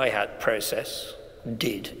 the IHAT process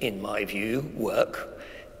did, in my view, work,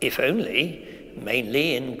 if only,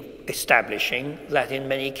 mainly in establishing that in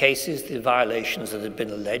many cases the violations that had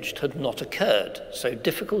been alleged had not occurred. So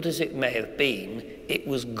difficult as it may have been, it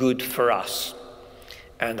was good for us.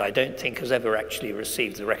 And I don't think has ever actually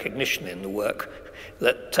received the recognition in the work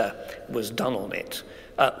that was done on it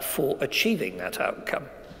for achieving that outcome.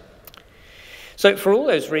 So for all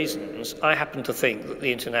those reasons, I happen to think that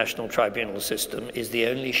the international tribunal system is the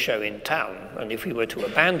only show in town. And if we were to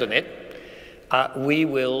abandon it, we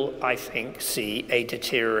will, I think, see a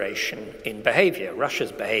deterioration in behavior.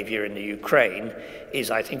 Russia's behavior in the Ukraine is,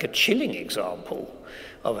 I think, a chilling example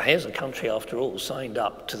of here's a country, after all, signed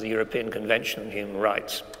up to the European Convention on Human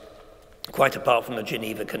Rights, quite apart from the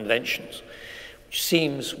Geneva Conventions, which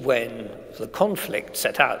seems, when the conflict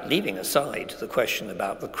set out, leaving aside the question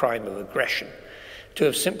about the crime of aggression, to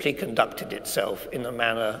have simply conducted itself in a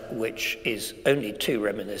manner which is only too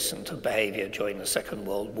reminiscent of behaviour during the Second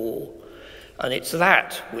World War. And it's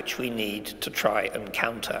that which we need to try and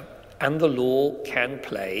counter. And the law can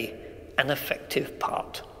play an effective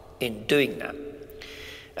part in doing that.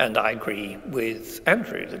 And I agree with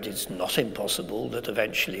Andrew that it's not impossible that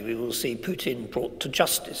eventually we will see Putin brought to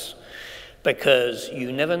justice, because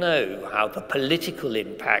you never know how the political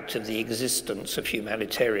impact of the existence of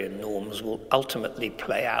humanitarian norms will ultimately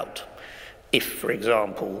play out if, for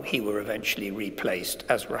example, he were eventually replaced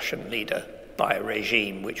as Russian leader by a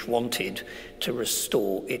regime which wanted to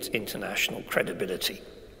restore its international credibility.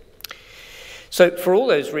 So for all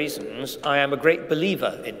those reasons, I am a great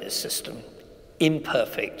believer in this system,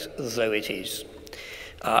 imperfect though it is.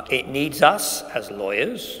 It needs us as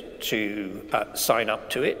lawyers to sign up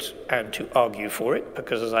to it and to argue for it,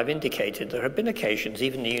 because as I've indicated, there have been occasions,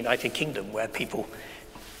 even in the United Kingdom, where people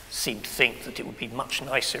seem to think that it would be much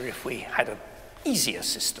nicer if we had an easier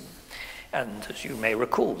system. And as you may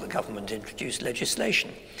recall, the government introduced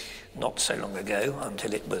legislation not so long ago,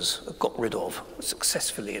 until it was got rid of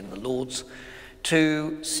successfully in the Lords,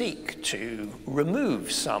 to seek to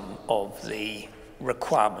remove some of the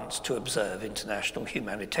requirements to observe international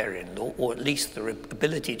humanitarian law, or at least the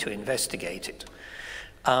ability to investigate it,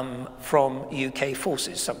 from UK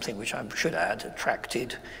forces, something which I should add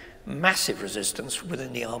attracted massive resistance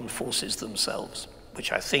within the armed forces themselves,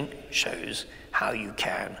 which I think shows how you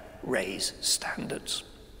can raise standards.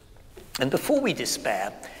 And before we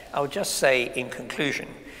despair, I would just say in conclusion,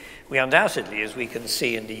 we undoubtedly, as we can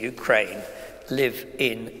see in the Ukraine, live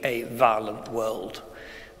in a violent world.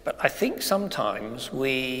 But I think sometimes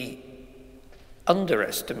we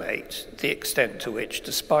underestimate the extent to which,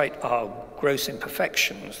 despite our gross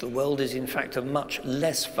imperfections, the world is in fact a much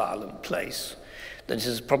less violent place than it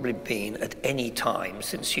has probably been at any time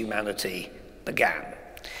since humanity began.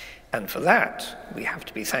 And for that, we have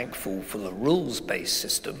to be thankful for the rules-based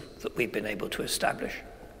system that we've been able to establish.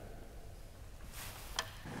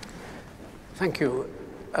 Thank you.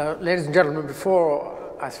 Ladies and gentlemen,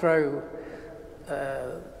 before I throw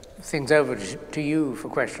things over to you for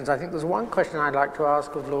questions, I think there's one question I'd like to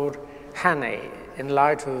ask of Lord Hannay in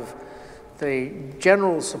light of the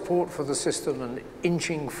general support for the system and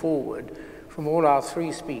inching forward from all our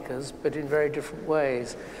three speakers, but in very different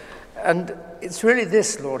ways. And it's really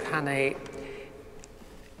this, Lord Hannay,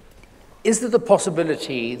 is there the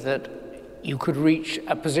possibility that you could reach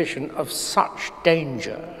a position of such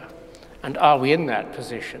danger, and are we in that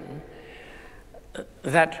position,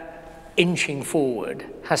 that inching forward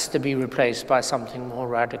has to be replaced by something more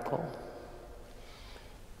radical?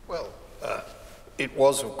 Well, it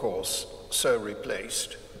was, of course, so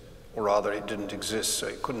replaced, or rather it didn't exist, so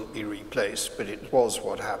it couldn't be replaced, but it was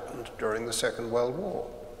what happened during the Second World War.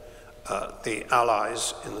 The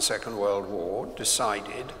Allies in the Second World War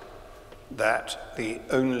decided that the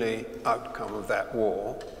only outcome of that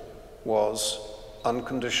war was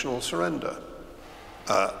unconditional surrender.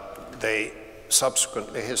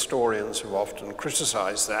 Subsequently, historians have often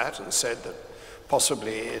criticized that and said that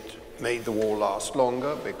possibly it made the war last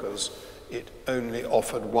longer because it only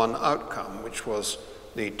offered one outcome, which was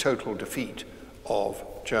the total defeat of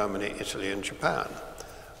Germany, Italy, and Japan.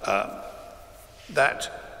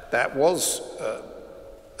 That was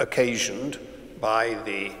occasioned by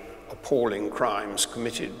the appalling crimes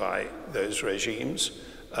committed by those regimes,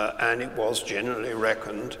 and it was generally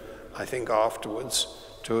reckoned, I think afterwards,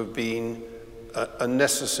 to have been a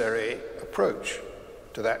necessary approach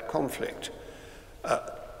to that conflict.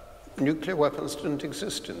 Nuclear weapons didn't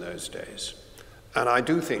exist in those days, and I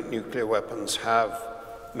do think nuclear weapons have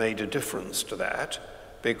made a difference to that,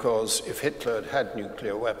 because if Hitler had had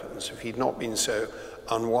nuclear weapons, if he'd not been so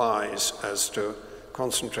unwise as to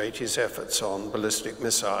concentrate his efforts on ballistic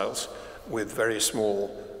missiles with very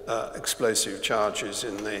small explosive charges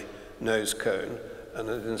in the nose cone, and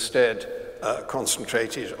had instead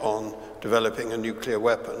concentrated on developing a nuclear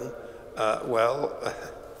weapon,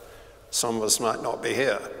 some of us might not be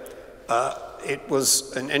here. It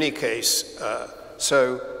was, in any case,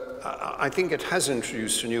 I think it has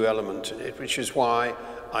introduced a new element in it, which is why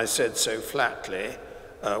I said so flatly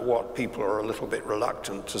what people are a little bit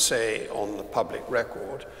reluctant to say on the public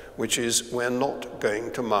record, which is we're not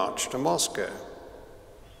going to march to Moscow.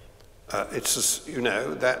 It's,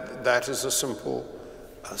 that is a simple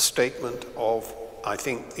statement of, I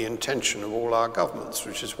think, the intention of all our governments,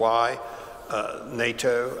 which is why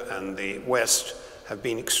NATO and the West have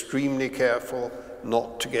been extremely careful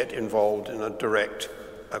not to get involved in a direct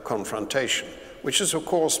confrontation, which has, of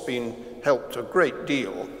course, been helped a great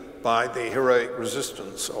deal by the heroic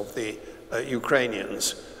resistance of the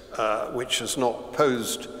Ukrainians, which has not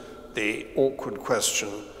posed the awkward question,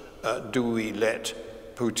 do we let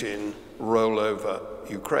Putin roll over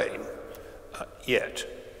Ukraine yet?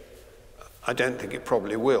 I don't think it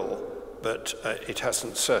probably will, but it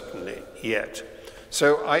hasn't certainly yet.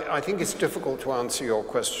 So I think it's difficult to answer your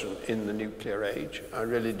question in the nuclear age. I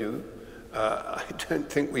really do. I don't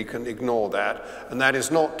think we can ignore that. And that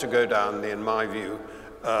is not to go down the, in my view,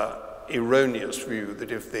 erroneous view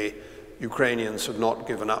that if the Ukrainians had not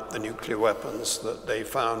given up the nuclear weapons that they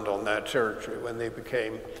found on their territory when they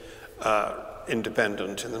became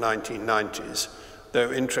independent in the 1990s,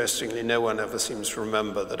 though interestingly no one ever seems to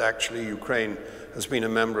remember that actually Ukraine has been a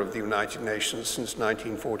member of the United Nations since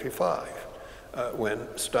 1945, when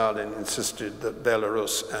Stalin insisted that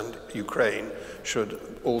Belarus and Ukraine should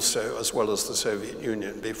also, as well as the Soviet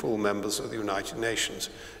Union, be full members of the United Nations.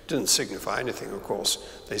 It didn't signify anything, of course.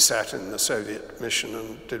 They sat in the Soviet mission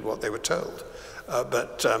and did what they were told.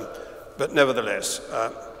 But nevertheless,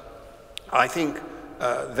 I think,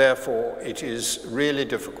 therefore, it is really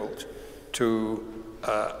difficult to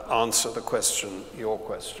answer the question, your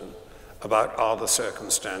question, about are the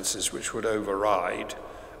circumstances which would override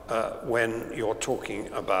when you're talking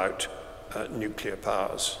about nuclear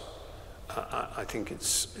powers. I think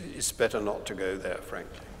it's better not to go there,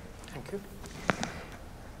 frankly. Thank you.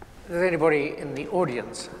 Does anybody in the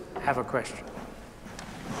audience have a question?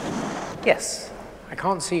 Yes. I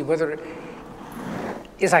can't see whether it...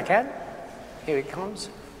 Yes, I can. Here it comes.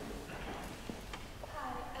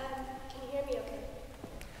 Hi, can you hear me okay?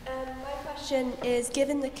 My question is,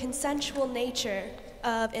 given the consensual nature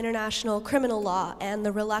of international criminal law and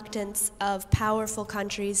the reluctance of powerful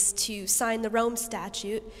countries to sign the Rome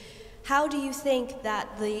Statute, how do you think that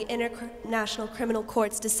the International Criminal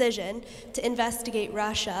Court's decision to investigate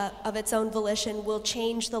Russia of its own volition will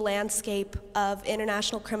change the landscape of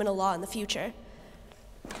international criminal law in the future?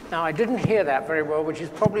 Now, I didn't hear that very well, which is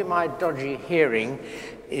probably my dodgy hearing.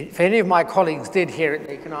 If any of my colleagues did hear it,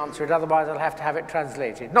 they can answer it. Otherwise, I'll have to have it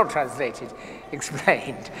translated. Not translated,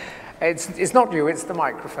 explained. It's not you, it's the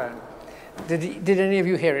microphone. Did any of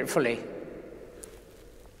you hear it fully?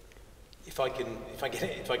 If I get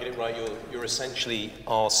it right, you're essentially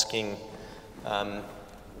asking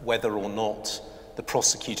whether or not the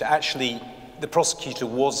prosecutor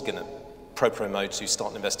was going to pro promo to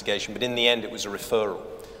start an investigation, but in the end it was a referral.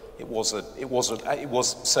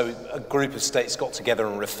 So a group of states got together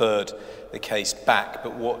and referred the case back.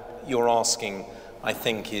 But what you're asking, I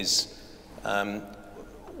think, is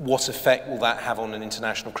what effect will that have on an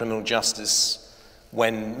international criminal justice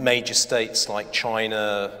when major states like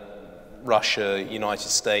China, Russia, United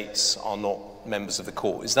States are not members of the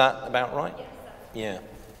court? Is that about right? Yes. Yeah.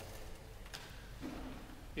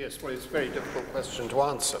 Yes, well, it's a very difficult question to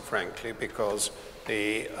answer, frankly, because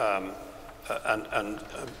the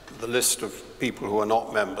list of people who are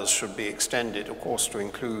not members should be extended, of course, to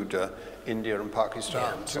include India and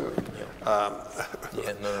Pakistan, too.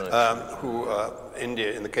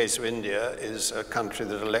 India, in the case of India, is a country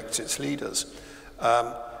that elects its leaders.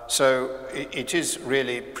 So it is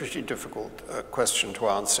really a pretty difficult question to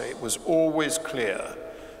answer. It was always clear,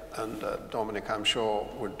 and Dominic, I'm sure,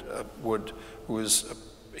 who was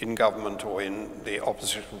in government or in the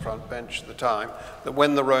opposition front bench at the time, that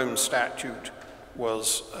when the Rome Statute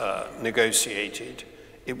was negotiated,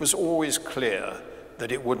 it was always clear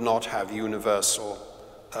that it would not have universal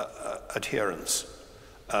adherence.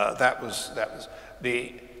 That was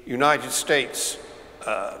the United States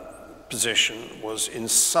position was in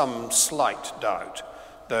some slight doubt,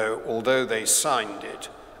 although they signed it,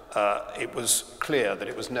 it was clear that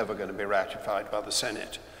it was never going to be ratified by the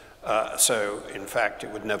Senate. So, in fact,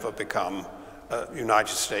 it would never become,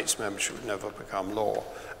 United States membership would never become law.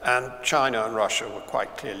 And China and Russia were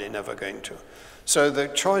quite clearly never going to. So the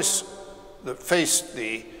choice that faced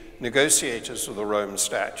the negotiators of the Rome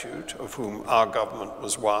Statute, of whom our government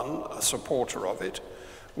was one, a supporter of it,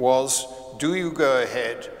 was, do you go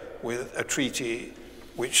ahead with a treaty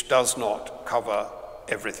which does not cover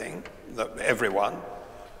everything, everyone,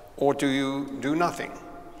 or do you do nothing?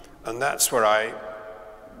 And that's where I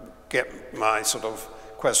get my sort of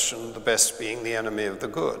question, the best being the enemy of the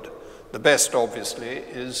good. The best, obviously,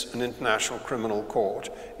 is an international criminal court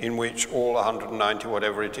in which all 190,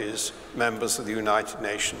 whatever it is, members of the United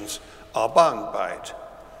Nations are bound by it.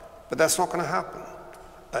 But that's not going to happen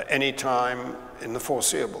any time in the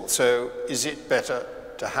foreseeable. So is it better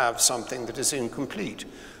to have something that is incomplete?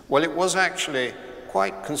 Well, it was actually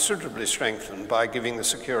quite considerably strengthened by giving the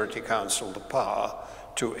Security Council the power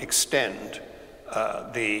to extend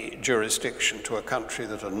the jurisdiction to a country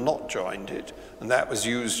that had not joined it, and that was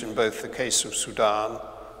used in both the case of Sudan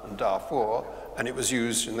and Darfur, and it was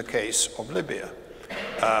used in the case of Libya.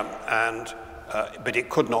 But it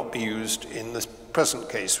could not be used in the present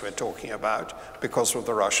case we're talking about because of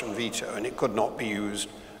the Russian veto, and it could not be used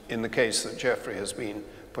in the case that Geoffrey has been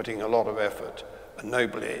putting a lot of effort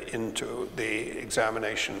nobly into the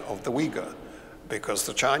examination of the Uyghur, because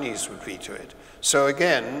the Chinese would veto it. So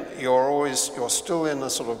again, you're still in a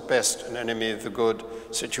sort of best and enemy of the good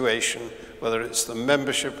situation, whether it's the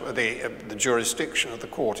membership of the jurisdiction of the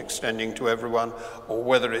court extending to everyone, or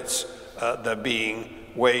whether it's there being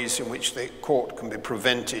ways in which the court can be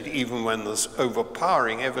prevented, even when there's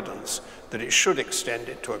overpowering evidence that it should extend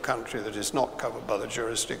it to a country that is not covered by the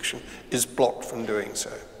jurisdiction, is blocked from doing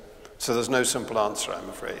so. So there's no simple answer, I'm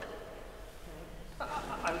afraid.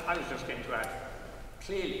 I was just going to add,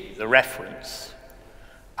 clearly the reference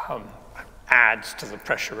adds to the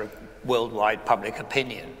pressure of worldwide public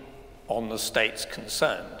opinion on the states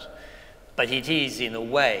concerned. But it is, in a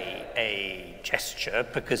way, a gesture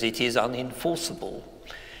because it is unenforceable.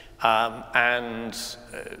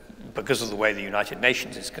 Because of the way the United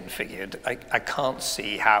Nations is configured, I can't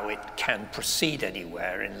see how it can proceed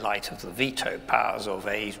anywhere in light of the veto powers of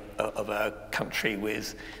a country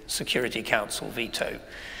with Security Council veto.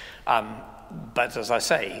 But as I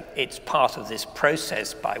say, it's part of this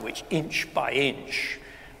process by which, inch by inch,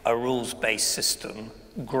 a rules-based system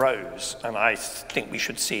grows. And I think we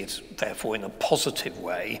should see it, therefore, in a positive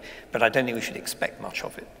way, but I don't think we should expect much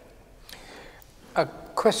of it. A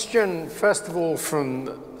question, first of all,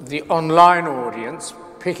 from the online audience,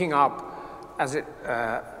 picking up, as it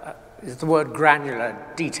is the word granular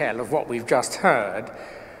detail of what we've just heard,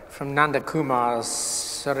 from Nanda Kumar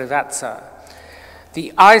Srivatsa.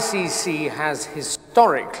 The ICC has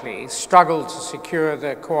historically struggled to secure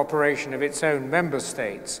the cooperation of its own member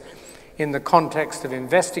states in the context of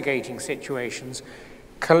investigating situations,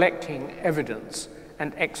 collecting evidence,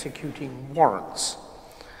 and executing warrants.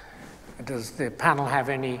 Does the panel have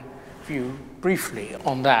any view briefly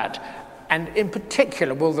on that? And in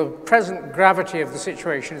particular, will the present gravity of the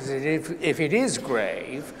situation, if it is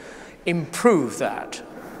grave, improve that?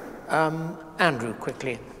 Andrew,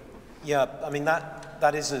 quickly. Yeah, I mean,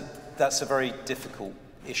 that's a very difficult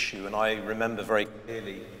issue, and I remember very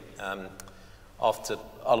clearly after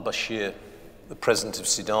al-Bashir, the president of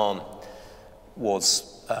Sudan,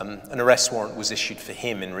 an arrest warrant was issued for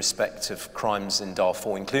him in respect of crimes in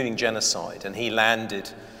Darfur, including genocide, and he landed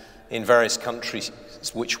in various countries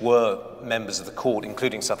which were members of the court,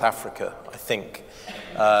 including South Africa, I think,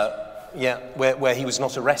 where he was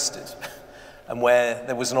not arrested and where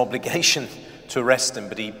there was an obligation to arrest him,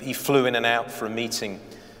 but he flew in and out for a meeting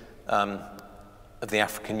of the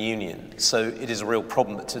African Union. So it is a real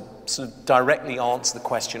problem. But to sort of directly answer the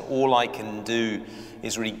question, all I can do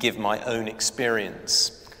is really give my own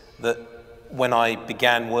experience that when I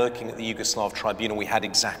began working at the Yugoslav Tribunal, we had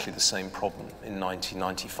exactly the same problem in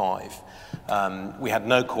 1995. We had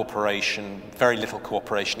no cooperation, very little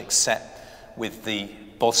cooperation, except with the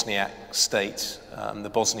Bosniak state, the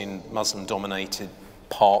Bosnian Muslim-dominated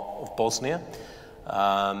part of Bosnia.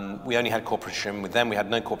 We only had cooperation with them. We had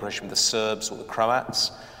no cooperation with the Serbs or the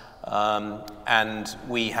Croats. And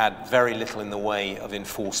we had very little in the way of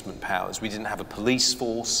enforcement powers. We didn't have a police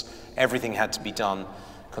force. Everything had to be done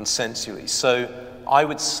consensually. So I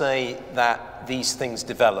would say that these things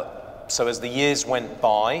develop. So as the years went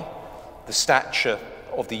by, the stature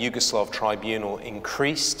of the Yugoslav Tribunal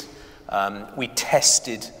increased. We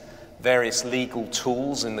tested various legal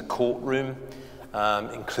tools in the courtroom,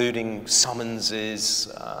 including summonses,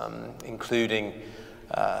 including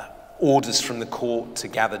orders from the court to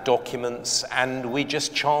gather documents, and we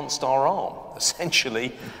just chanced our arm,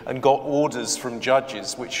 essentially, and got orders from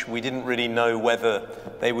judges which we didn't really know whether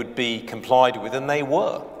they would be complied with, and they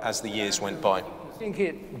were as the years went by. I think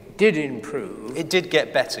it did improve. It did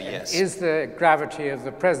get better, yes. Is the gravity of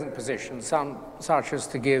the present position such as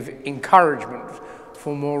to give encouragement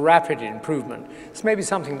for more rapid improvement? It's maybe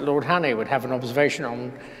something that Lord Hannay would have an observation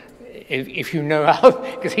on, if you know how,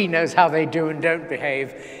 because he knows how they do and don't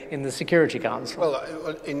behave in the Security Council.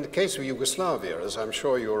 Well, in the case of Yugoslavia, as I'm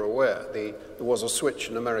sure you're aware, there was a switch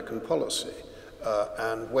in American policy.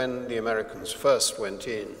 And when the Americans first went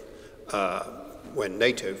in, when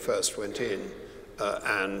NATO first went in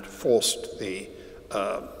and forced the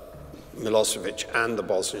Milosevic and the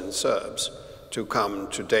Bosnian Serbs to come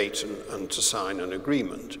to Dayton and to sign an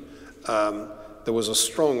agreement, there was a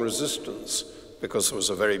strong resistance because there was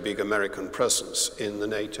a very big American presence in the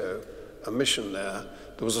NATO mission there.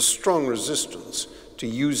 There was a strong resistance to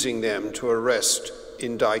using them to arrest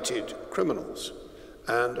indicted criminals.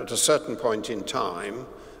 And at a certain point in time,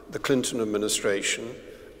 the Clinton administration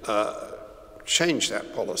changed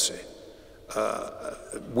that policy.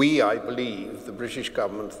 I believe, the British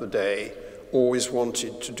government of the day always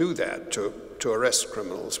wanted to do that, to arrest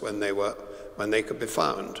criminals when they could be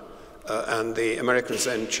found. And the Americans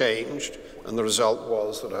then changed, and the result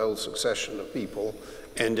was that a whole succession of people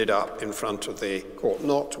ended up in front of the court.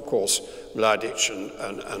 Not, of course, Mladic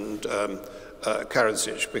and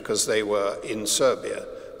Karadzic, because they were in Serbia,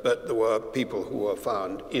 but there were people who were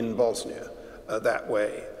found in Bosnia that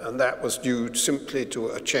way. And that was due simply to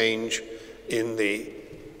a change in the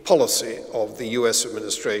policy of the US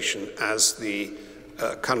administration as the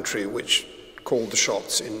country which called the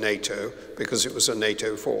shots in NATO, because it was a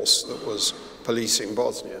NATO force that was policing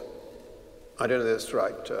Bosnia. I don't know if that's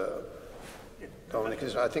right, Dominic.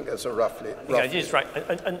 I think that's a roughly. Yeah, it is right.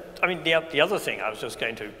 And I mean, the other thing I was just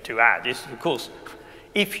going to add is, of course,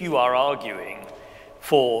 if you are arguing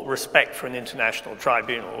for respect for an international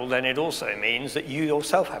tribunal, then it also means that you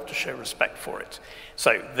yourself have to show respect for it.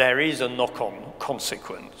 So there is a knock-on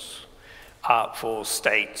consequence for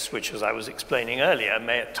states which, as I was explaining earlier,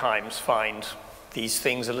 may at times find these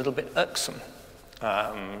things a little bit irksome.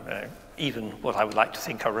 Even what I would like to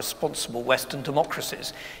think are responsible Western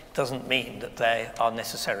democracies doesn't mean that they are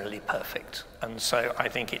necessarily perfect. And so I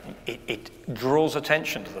think it draws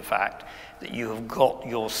attention to the fact that you have got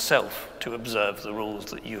yourself to observe the rules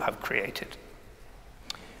that you have created.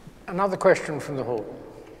 Another question from the hall.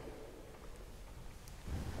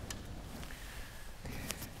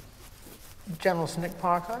 General Sir Nick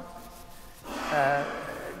Parker.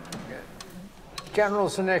 General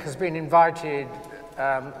Sir Nick has been invited,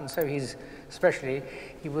 and so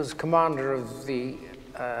he was commander of the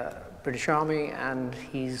British Army, and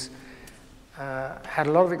he's had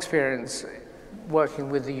a lot of experience working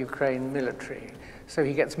with the Ukraine military, so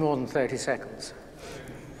he gets more than 30 seconds.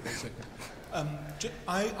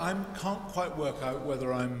 I can't quite work out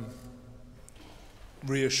whether I'm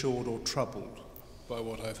reassured or troubled by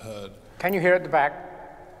what I've heard. Can you hear at the back?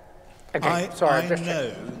 Okay, I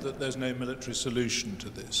know that there's no military solution to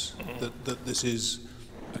this, that this is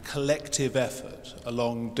a collective effort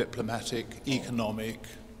along diplomatic, economic,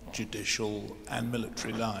 judicial and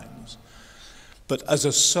military lines. But as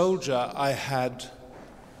a soldier, I had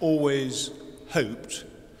always hoped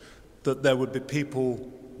that there would be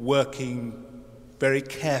people working very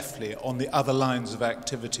carefully on the other lines of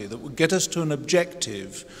activity that would get us to an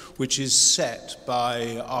objective which is set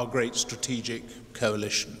by our great strategic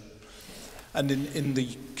coalition. And in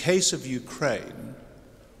the case of Ukraine,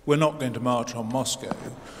 we're not going to march on Moscow,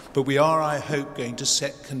 but we are, I hope, going to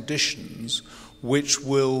set conditions which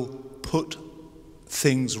will put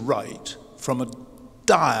things right from a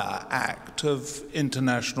dire act of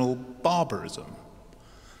international barbarism.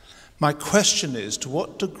 My question is, to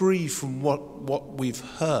what degree from what we've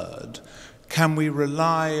heard can we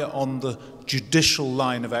rely on the judicial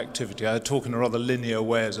line of activity? I talk in a rather linear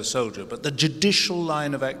way as a soldier, but the judicial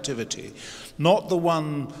line of activity, not the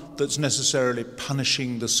one that's necessarily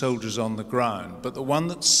punishing the soldiers on the ground, but the one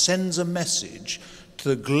that sends a message to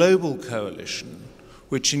the global coalition,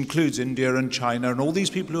 which includes India and China and all these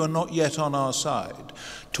people who are not yet on our side.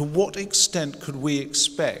 To what extent could we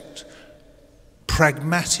expect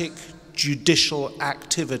pragmatic judicial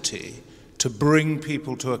activity to bring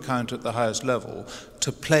people to account at the highest level,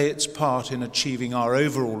 to play its part in achieving our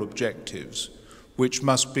overall objectives, which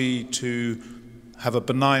must be to have a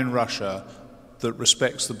benign Russia that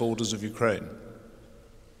respects the borders of Ukraine?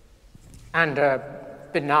 And a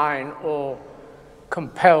benign or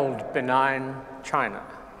compelled benign China?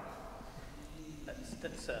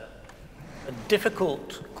 That's a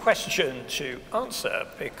difficult question to answer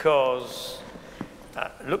because,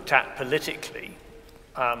 looked at politically,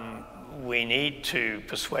 we need to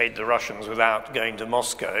persuade the Russians without going to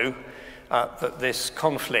Moscow that this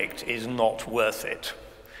conflict is not worth it,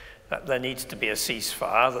 that there needs to be a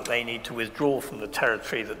ceasefire, that they need to withdraw from the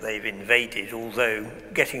territory that they've invaded, although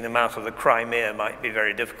getting them out of the Crimea might be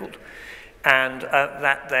very difficult, and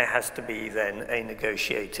that there has to be then a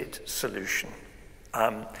negotiated solution.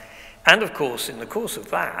 And of course, in the course of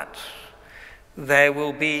that, there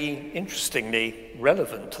will be, interestingly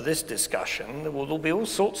relevant to this discussion, there will be all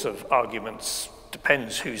sorts of arguments,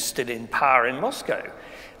 depends who's still in power in Moscow,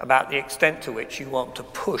 about the extent to which you want to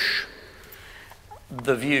push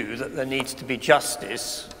the view that there needs to be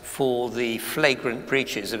justice for the flagrant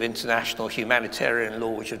breaches of international humanitarian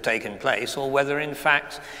law which have taken place, or whether in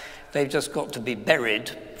fact they've just got to be buried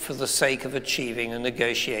for the sake of achieving a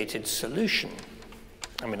negotiated solution.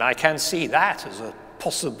 I mean, I can see that as a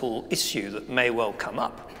possible issue that may well come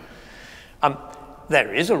up.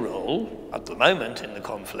 There is a role at the moment in the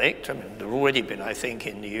conflict. I mean, there have already been, I think,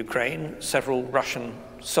 in the Ukraine, several Russian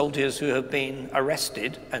soldiers who have been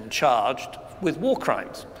arrested and charged with war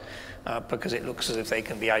crimes because it looks as if they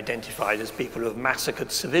can be identified as people who have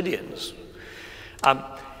massacred civilians.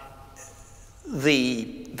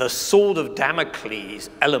 The sword of Damocles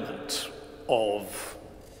element of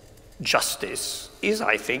justice is,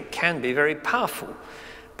 I think, can be very powerful.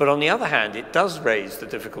 But on the other hand, it does raise the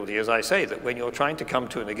difficulty, as I say, that when you're trying to come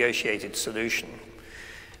to a negotiated solution,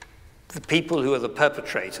 the people who are the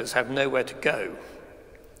perpetrators have nowhere to go.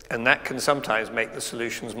 And that can sometimes make the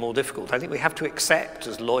solutions more difficult. I think we have to accept,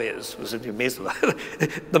 as lawyers,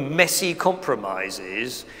 the messy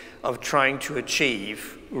compromises of trying to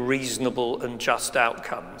achieve reasonable and just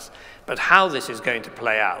outcomes. But how this is going to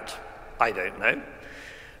play out, I don't know.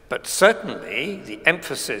 But certainly, the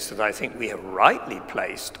emphasis that I think we have rightly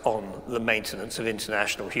placed on the maintenance of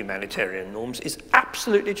international humanitarian norms is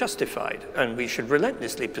absolutely justified, and we should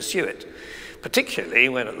relentlessly pursue it, particularly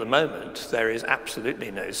when at the moment there is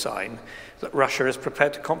absolutely no sign that Russia is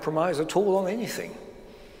prepared to compromise at all on anything.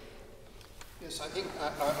 Yes, I think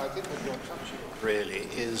what you're touching on really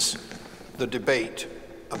is the debate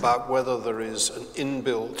about whether there is an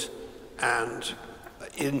inbuilt and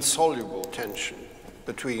insoluble tension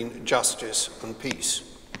between justice and peace.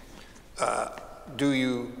 Do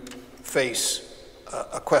you face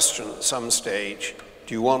a question at some stage,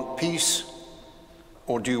 do you want peace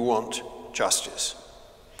or do you want justice?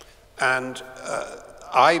 And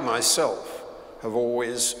I myself have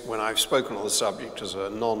always, when I've spoken on the subject as a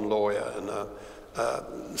non-lawyer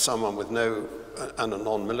and someone with no, and a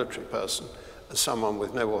non-military person, as someone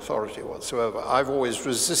with no authority whatsoever, I've always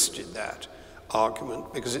resisted that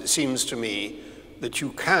argument because it seems to me that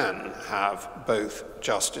you can have both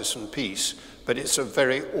justice and peace, but it's a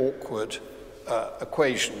very awkward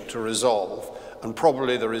equation to resolve, and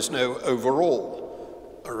probably there is no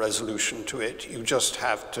overall resolution to it. You just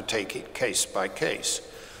have to take it case by case.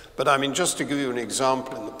 But I mean, just to give you an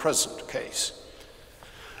example in the present case,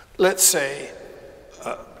 let's say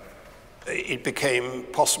it became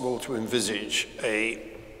possible to envisage an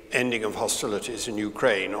ending of hostilities in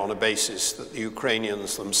Ukraine on a basis that the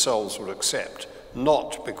Ukrainians themselves would accept,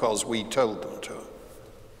 not because we told them to.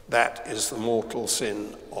 That is the mortal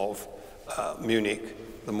sin of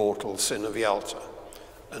Munich, the mortal sin of Yalta.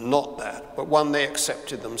 And not that, but one they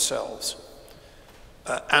accepted themselves.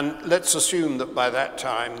 And let's assume that by that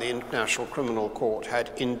time the International Criminal Court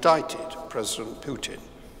had indicted President Putin,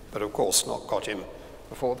 but of course not got him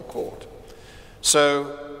before the court.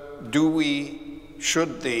 So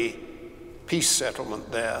should the peace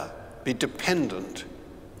settlement there be dependent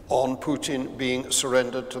on Putin being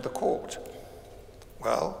surrendered to the court?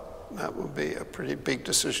 Well, that would be a pretty big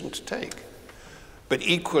decision to take. But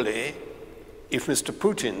equally, if Mr.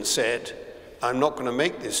 Putin said, I'm not going to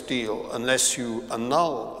make this deal unless you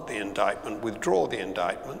annul the indictment, withdraw the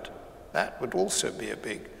indictment, that would also be a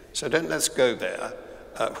big. So let's go there.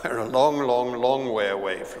 We're a long, long, long way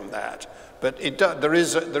away from that. But there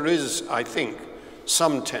is, I think,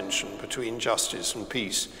 some tension between justice and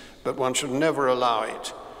peace, but one should never allow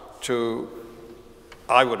it to,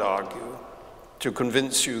 I would argue, to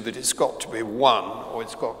convince you that it's got to be one or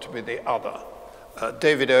it's got to be the other.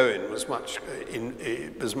 David Owen was much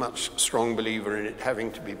strong believer in it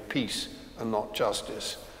having to be peace and not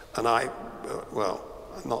justice. And I, well,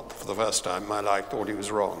 not for the first time in my life, thought he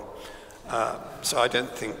was wrong. So I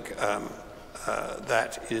don't think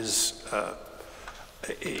that is,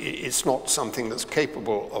 it's not something that's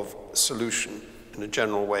capable of solution in a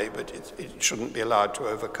general way, but it shouldn't be allowed to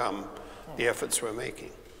overcome the efforts we're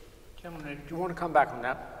making. Gentlemen, do you want to come back on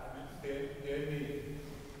that?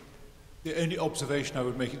 The only observation I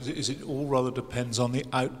would make is it all rather depends on the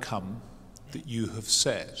outcome that you have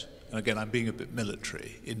set. And again, I'm being a bit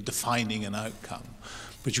military in defining an outcome.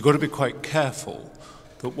 But you've got to be quite careful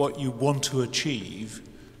that what you want to achieve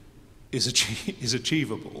is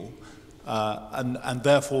achievable. And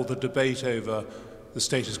therefore the debate over the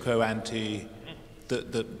status quo ante,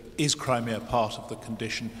 that is Crimea part of the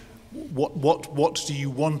condition, what do you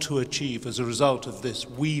want to achieve as a result of this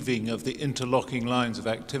weaving of the interlocking lines of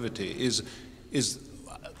activity is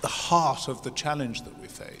the heart of the challenge that we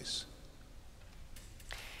face.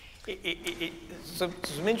 Some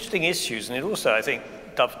interesting issues, and it also, I think,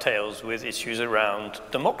 dovetails with issues around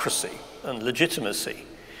democracy and legitimacy.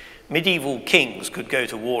 Medieval kings could go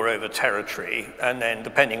to war over territory, and then,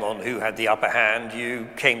 depending on who had the upper hand, you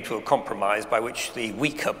came to a compromise by which the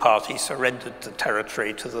weaker party surrendered the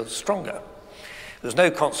territory to the stronger. There was no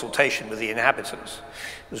consultation with the inhabitants.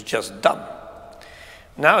 It was just done.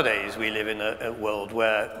 Nowadays, we live in a world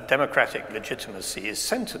where democratic legitimacy is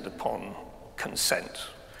centered upon consent.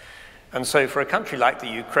 And so for a country like the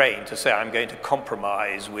Ukraine to say, I'm going to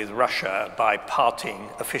compromise with Russia by parting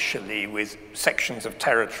officially with sections of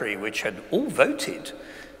territory which had all voted,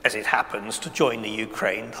 as it happens, to join the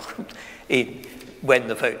Ukraine when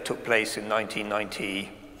the vote took place in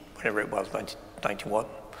 1990, whenever it was, 1991,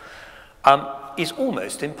 is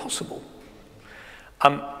almost impossible.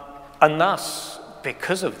 And thus,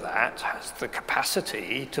 because of that, has the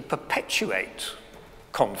capacity to perpetuate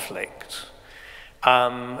conflict.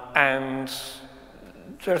 And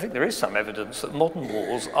I think there is some evidence that modern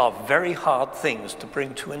wars are very hard things to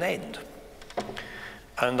bring to an end.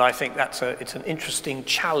 And I think it's an interesting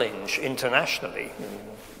challenge internationally.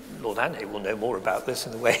 Lord Hannay will know more about this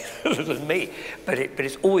in a way than me, but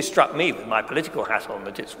it's always struck me with my political hat on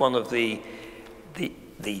that it's one of the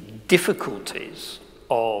difficulties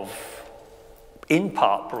of, in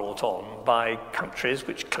part brought on by countries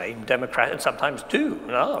which claim democratic, and sometimes do,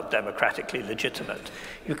 and are democratically legitimate.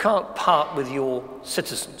 You can't part with your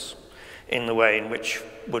citizens in the way in which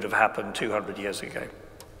would have happened 200 years ago.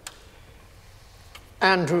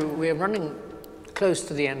 Andrew, we're running close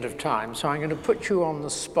to the end of time, so I'm going to put you on the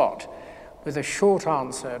spot with a short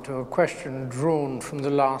answer to a question drawn from the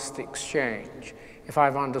last exchange. If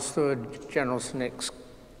I've understood General Snick's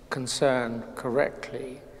concern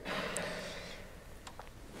correctly,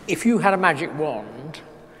 if you had a magic wand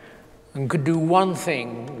and could do one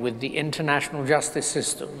thing with the international justice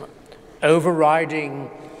system,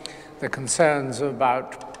 overriding the concerns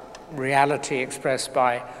about reality expressed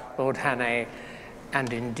by Lord Hannay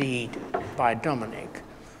and indeed by Dominic,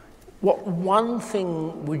 what one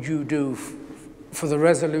thing would you do for the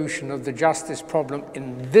resolution of the justice problem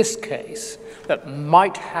in this case that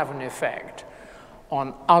might have an effect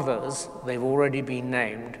on others, they've already been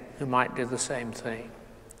named, who might do the same thing?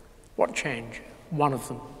 What change? One of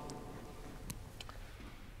them.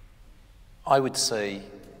 I would say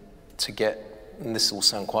to get, and this will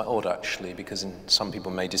sound quite odd actually, because some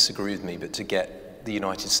people may disagree with me, but to get the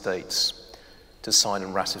United States to sign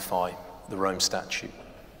and ratify the Rome Statute.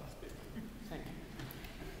 Thank you.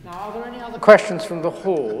 Now, are there any other questions from the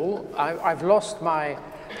hall? I've lost my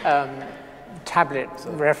tablet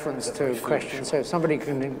reference to questions, so if somebody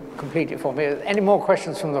can complete it for me. Any more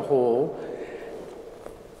questions from the hall?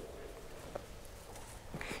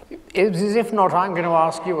 If not, I'm going to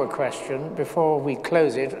ask you a question before we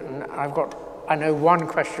close it, and I know one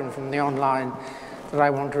question from the online that I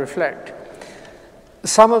want to reflect.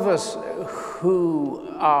 Some of us who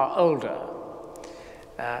are older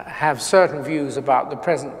have certain views about the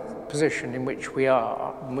present position in which we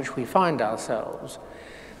are, in which we find ourselves.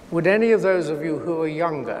 Would any of those of you who are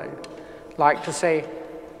younger like to say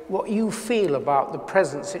what you feel about the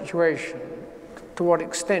present situation, to what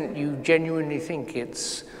extent you genuinely think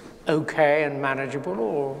it's okay and manageable,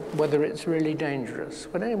 or whether it's really dangerous?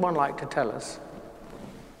 Would anyone like to tell us?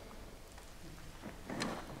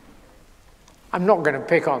 I'm not going to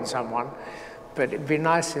pick on someone, but it'd be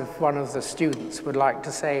nice if one of the students would like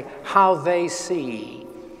to say how they see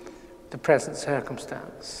the present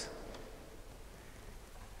circumstance.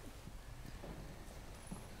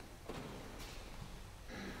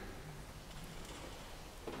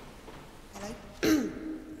 Hello.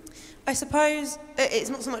 I suppose it's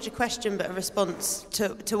not so much a question but a response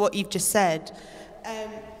to what you've just said.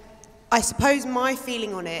 I suppose my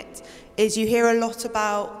feeling on it is you hear a lot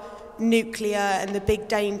about nuclear and the big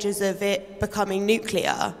dangers of it becoming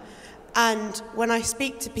nuclear, and when I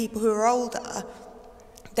speak to people who are older,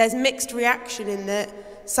 there's mixed reaction in that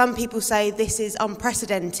some people say this is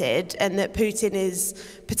unprecedented and that Putin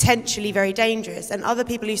is potentially very dangerous, and other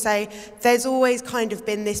people who say there's always kind of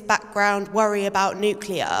been this background worry about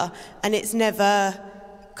nuclear and it's never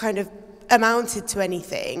kind of amounted to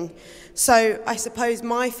anything. So I suppose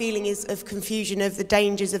my feeling is of confusion of the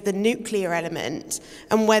dangers of the nuclear element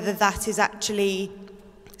and whether that is actually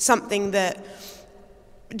something that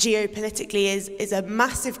geopolitically is a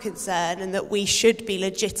massive concern and that we should be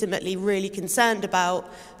legitimately really concerned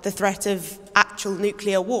about the threat of actual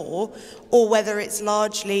nuclear war, or whether it's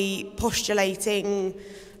largely postulating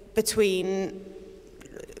between,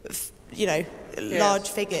 you know, large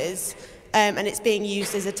figures. And it's being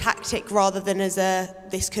used as a tactic rather than as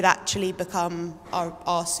this could actually become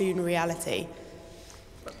our soon reality.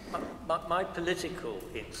 My political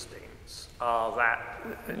instincts are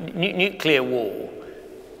that nuclear war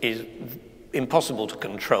is impossible to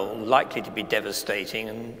control, likely to be devastating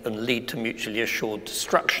and lead to mutually assured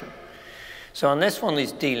destruction. So unless one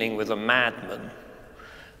is dealing with a madman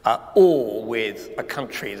or with a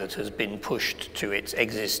country that has been pushed to its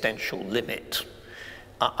existential limit,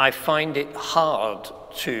 I find it hard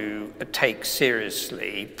to take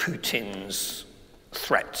seriously Putin's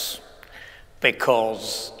threats,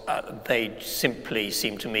 because they simply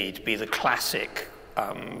seem to me to be the classic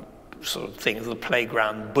sort of thing of the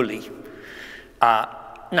playground bully.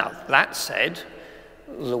 Now, that said,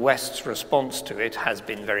 the West's response to it has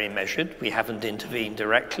been very measured. We haven't intervened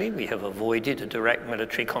directly. We have avoided a direct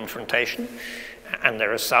military confrontation. And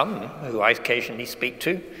there are some who I occasionally speak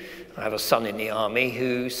to. I have a son in the army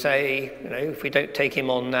who say, you know, if we don't take him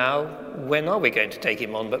on now, when are we going to take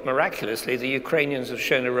him on? But miraculously, the Ukrainians have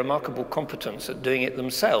shown a remarkable competence at doing it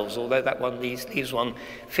themselves, although that one leaves one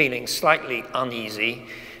feeling slightly uneasy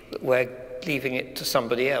that we're leaving it to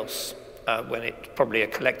somebody else, when it's probably a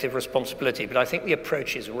collective responsibility. But I think the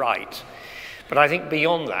approach is right. But I think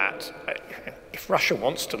beyond that, if Russia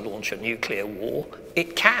wants to launch a nuclear war,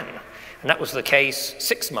 it can. And that was the case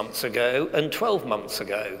 6 months ago and 12 months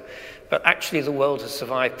ago. But actually the world has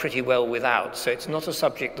survived pretty well without, so it's not a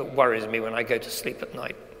subject that worries me when I go to sleep at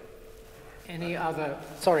night. Any other,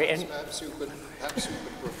 sorry. Perhaps you could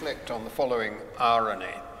reflect on the following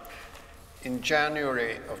irony. In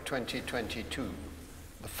January of 2022,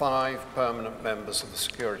 the 5 permanent members of the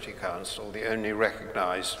Security Council, the only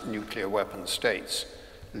recognized nuclear weapon states,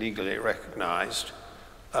 legally recognized,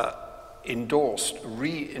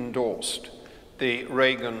 re-endorsed the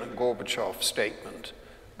Reagan-Gorbachev statement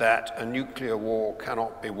that a nuclear war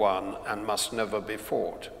cannot be won and must never be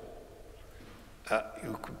fought.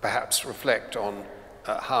 You could perhaps reflect on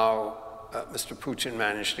how Mr. Putin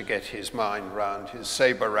managed to get his mind round his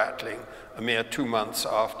saber rattling a mere 2 months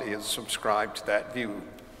after he had subscribed to that view.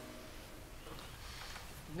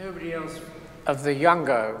 Nobody else of the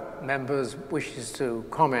younger members wishes to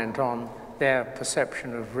comment on their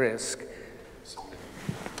perception of risk.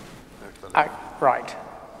 Right.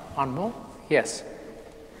 One more? Yes.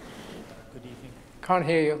 Good evening. Can't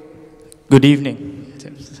hear you. Good evening.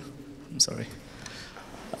 I'm sorry.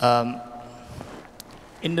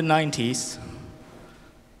 In the 90s,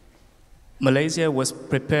 Malaysia was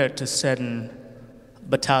prepared to send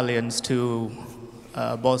battalions to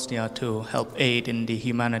Bosnia to help aid in the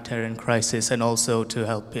humanitarian crisis and also to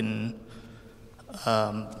help in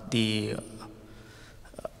the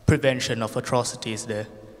prevention of atrocities there.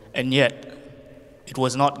 And yet, it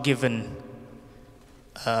was not given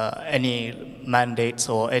any mandates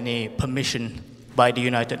or any permission by the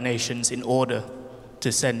United Nations in order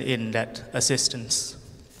to send in that assistance.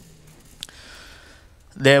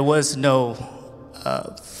 There was no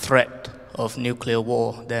threat of nuclear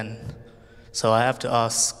war then. So I have to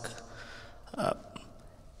ask,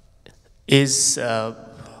 is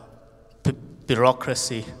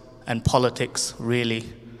bureaucracy and politics really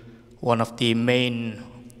one of the main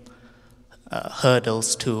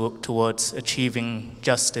hurdles towards achieving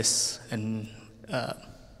justice and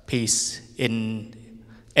peace in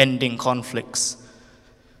ending conflicts?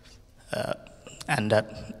 And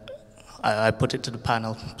that I put it to the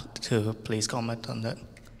panel to please comment on that.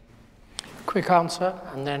 Quick answer,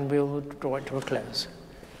 and then we'll draw it to a close.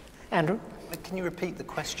 Andrew? Can you repeat the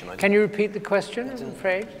question? Can you repeat the question, I'm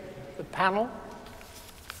afraid? The panel?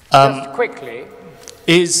 Just quickly.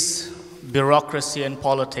 Is bureaucracy and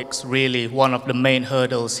politics really one of the main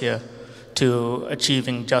hurdles here to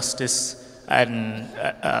achieving justice and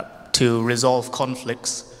to resolve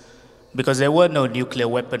conflicts? Because there were no nuclear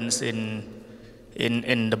weapons in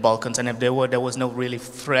the Balkans, and if there were, there was no really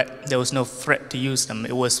threat. There was no threat to use them.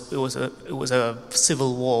 It was a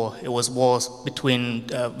civil war. It was wars between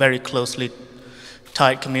very closely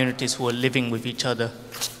tied communities who were living with each other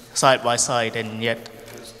side by side, and yet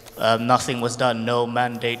nothing was done. No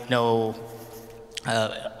mandate. No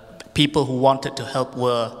people who wanted to help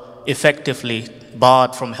were effectively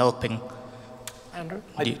barred from helping. Andrew?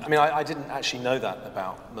 I didn't actually know that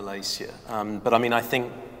about Malaysia, but I mean, I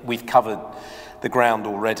think we've covered the ground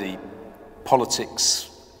already. Politics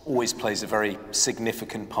always plays a very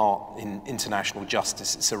significant part in international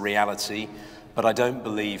justice. It's a reality, but I don't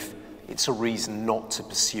believe it's a reason not to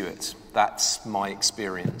pursue it. That's my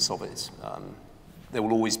experience of it. There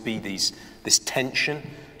will always be this tension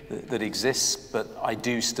that exists, but I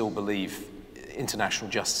do still believe international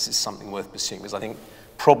justice is something worth pursuing, because I think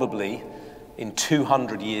probably in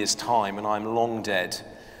 200 years' time, and I'm long dead,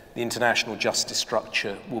 the international justice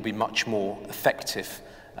structure will be much more effective,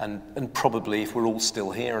 and probably, if we're all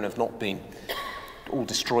still here and have not been all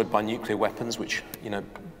destroyed by nuclear weapons, which, you know,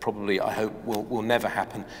 probably I hope will never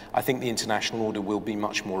happen, I think the international order will be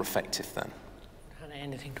much more effective then. Hannay,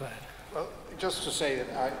 anything to add? Well, just to say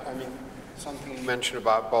that I mean, something you mentioned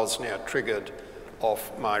about Bosnia triggered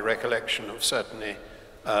off my recollection of certainly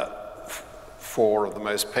 4 of the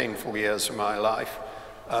most painful years of my life.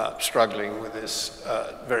 struggling with this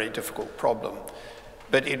very difficult problem.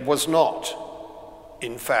 But it was not,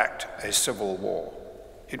 in fact, a civil war.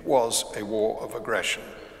 It was a war of aggression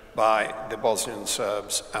by the Bosnian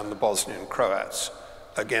Serbs and the Bosnian Croats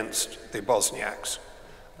against the Bosniaks.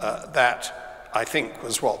 That, I think,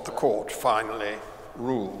 was what the court finally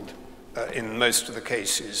ruled in most of the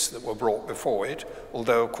cases that were brought before it,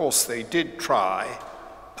 although, of course, they did try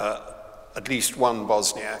at least one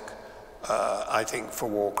Bosniak, I think, for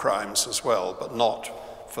war crimes as well, but not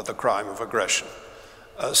for the crime of aggression.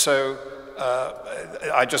 So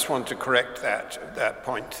I just want to correct that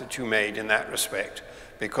point that you made in that respect,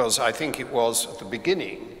 because I think it was, at the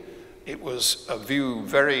beginning, it was a view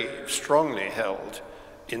very strongly held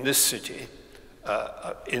in this city,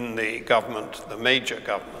 in the government, the major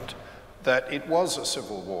government, that it was a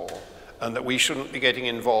civil war and that we shouldn't be getting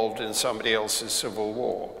involved in somebody else's civil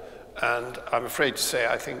war. And I'm afraid to say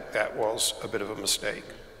I think that was a bit of a mistake.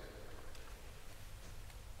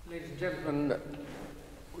 Ladies and gentlemen,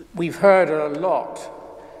 we've heard a lot,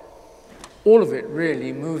 all of it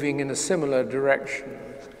really moving in a similar direction,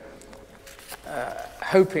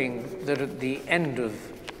 hoping that at the end of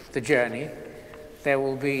the journey there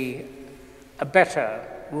will be a better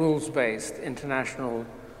rules-based international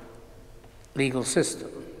legal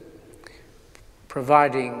system,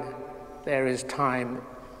 providing there is time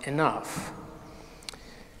enough.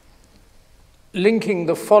 Linking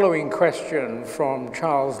the following question from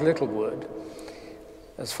Charles Littlewood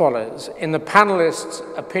as follows: in the panelists'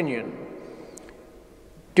 opinion,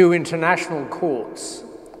 do international courts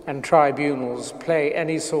and tribunals play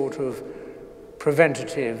any sort of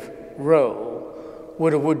preventative role?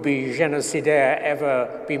 Would a would-be génocidaire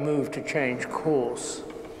ever be moved to change course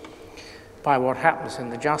by what happens in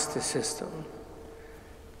the justice system?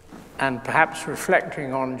 And perhaps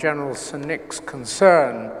reflecting on General Sir Nick's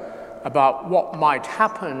concern about what might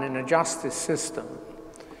happen in a justice system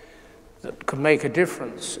that could make a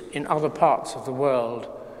difference in other parts of the world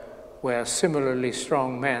where similarly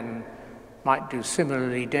strong men might do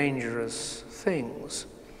similarly dangerous things.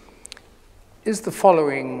 Is the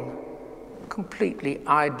following completely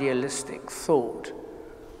idealistic thought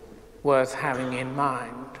worth having in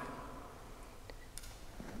mind?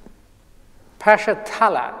 Pasha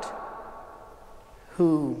Talat,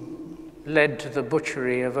 who led to the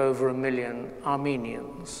butchery of over 1 million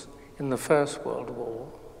Armenians in the First World War,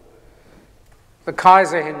 the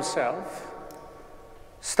Kaiser himself,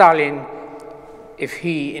 Stalin, if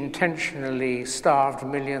he intentionally starved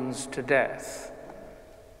millions to death,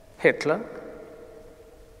 Hitler,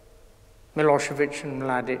 Milosevic and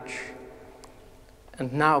Mladic,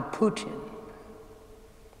 and now Putin,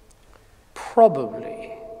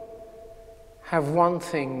 probably have one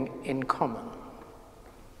thing in common,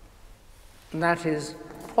 and that is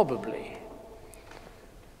probably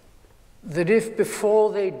that if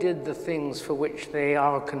before they did the things for which they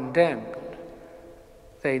are condemned,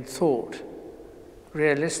 they'd thought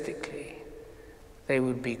realistically they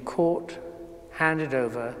would be caught, handed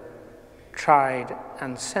over, tried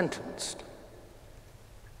and sentenced,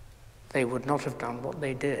 they would not have done what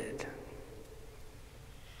they did.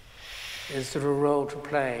 Is there a role to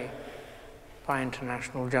play by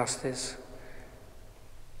international justice?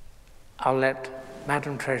 I'll let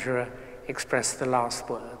Madam Treasurer express the last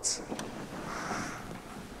words.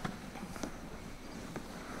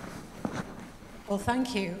 Well,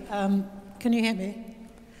 thank you. Can you hear me?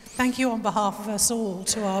 Thank you on behalf of us all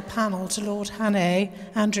to our panel, to Lord Hannay,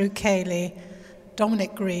 Andrew Cayley,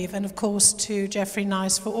 Dominic Grieve, and of course to Geoffrey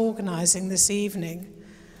Nice for organising this evening.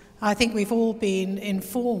 I think we've all been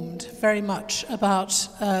informed very much about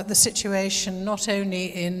the situation, not only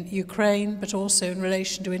in Ukraine, but also in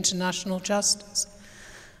relation to international justice.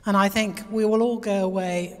 And I think we will all go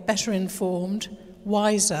away better informed,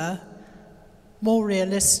 wiser, more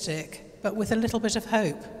realistic, but with a little bit of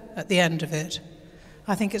hope at the end of it.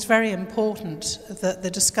 I think it's very important that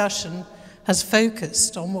the discussion has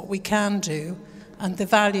focused on what we can do and the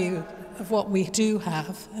value of what we do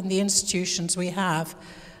have and the institutions we have.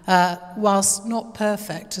 Whilst not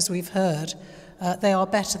perfect, as we've heard, they are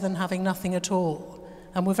better than having nothing at all.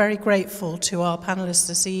 And we're very grateful to our panellists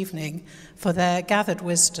this evening for their gathered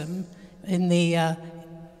wisdom in the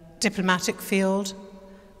diplomatic field,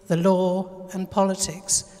 the law and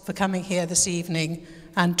politics, for coming here this evening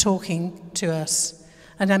and talking to us.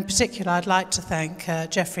 And in particular, I'd like to thank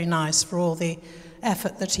Geoffrey Nice for all the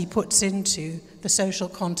effort that he puts into the social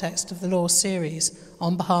context of the law series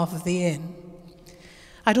on behalf of the Inn.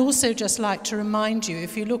 I'd also just like to remind you,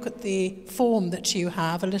 if you look at the form that you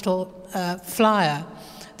have, a little flyer,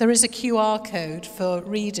 there is a QR code for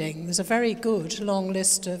reading. There's a very good long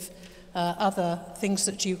list of other things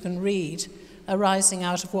that you can read arising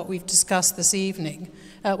out of what we've discussed this evening,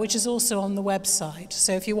 which is also on the website.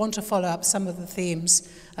 So if you want to follow up some of the themes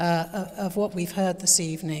of what we've heard this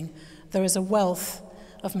evening, there is a wealth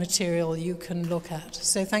of material you can look at.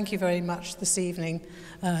 So thank you very much this evening.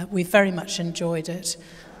 We've very much enjoyed it.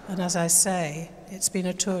 And as I say, it's been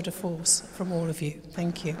a tour de force from all of you.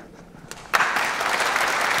 Thank you.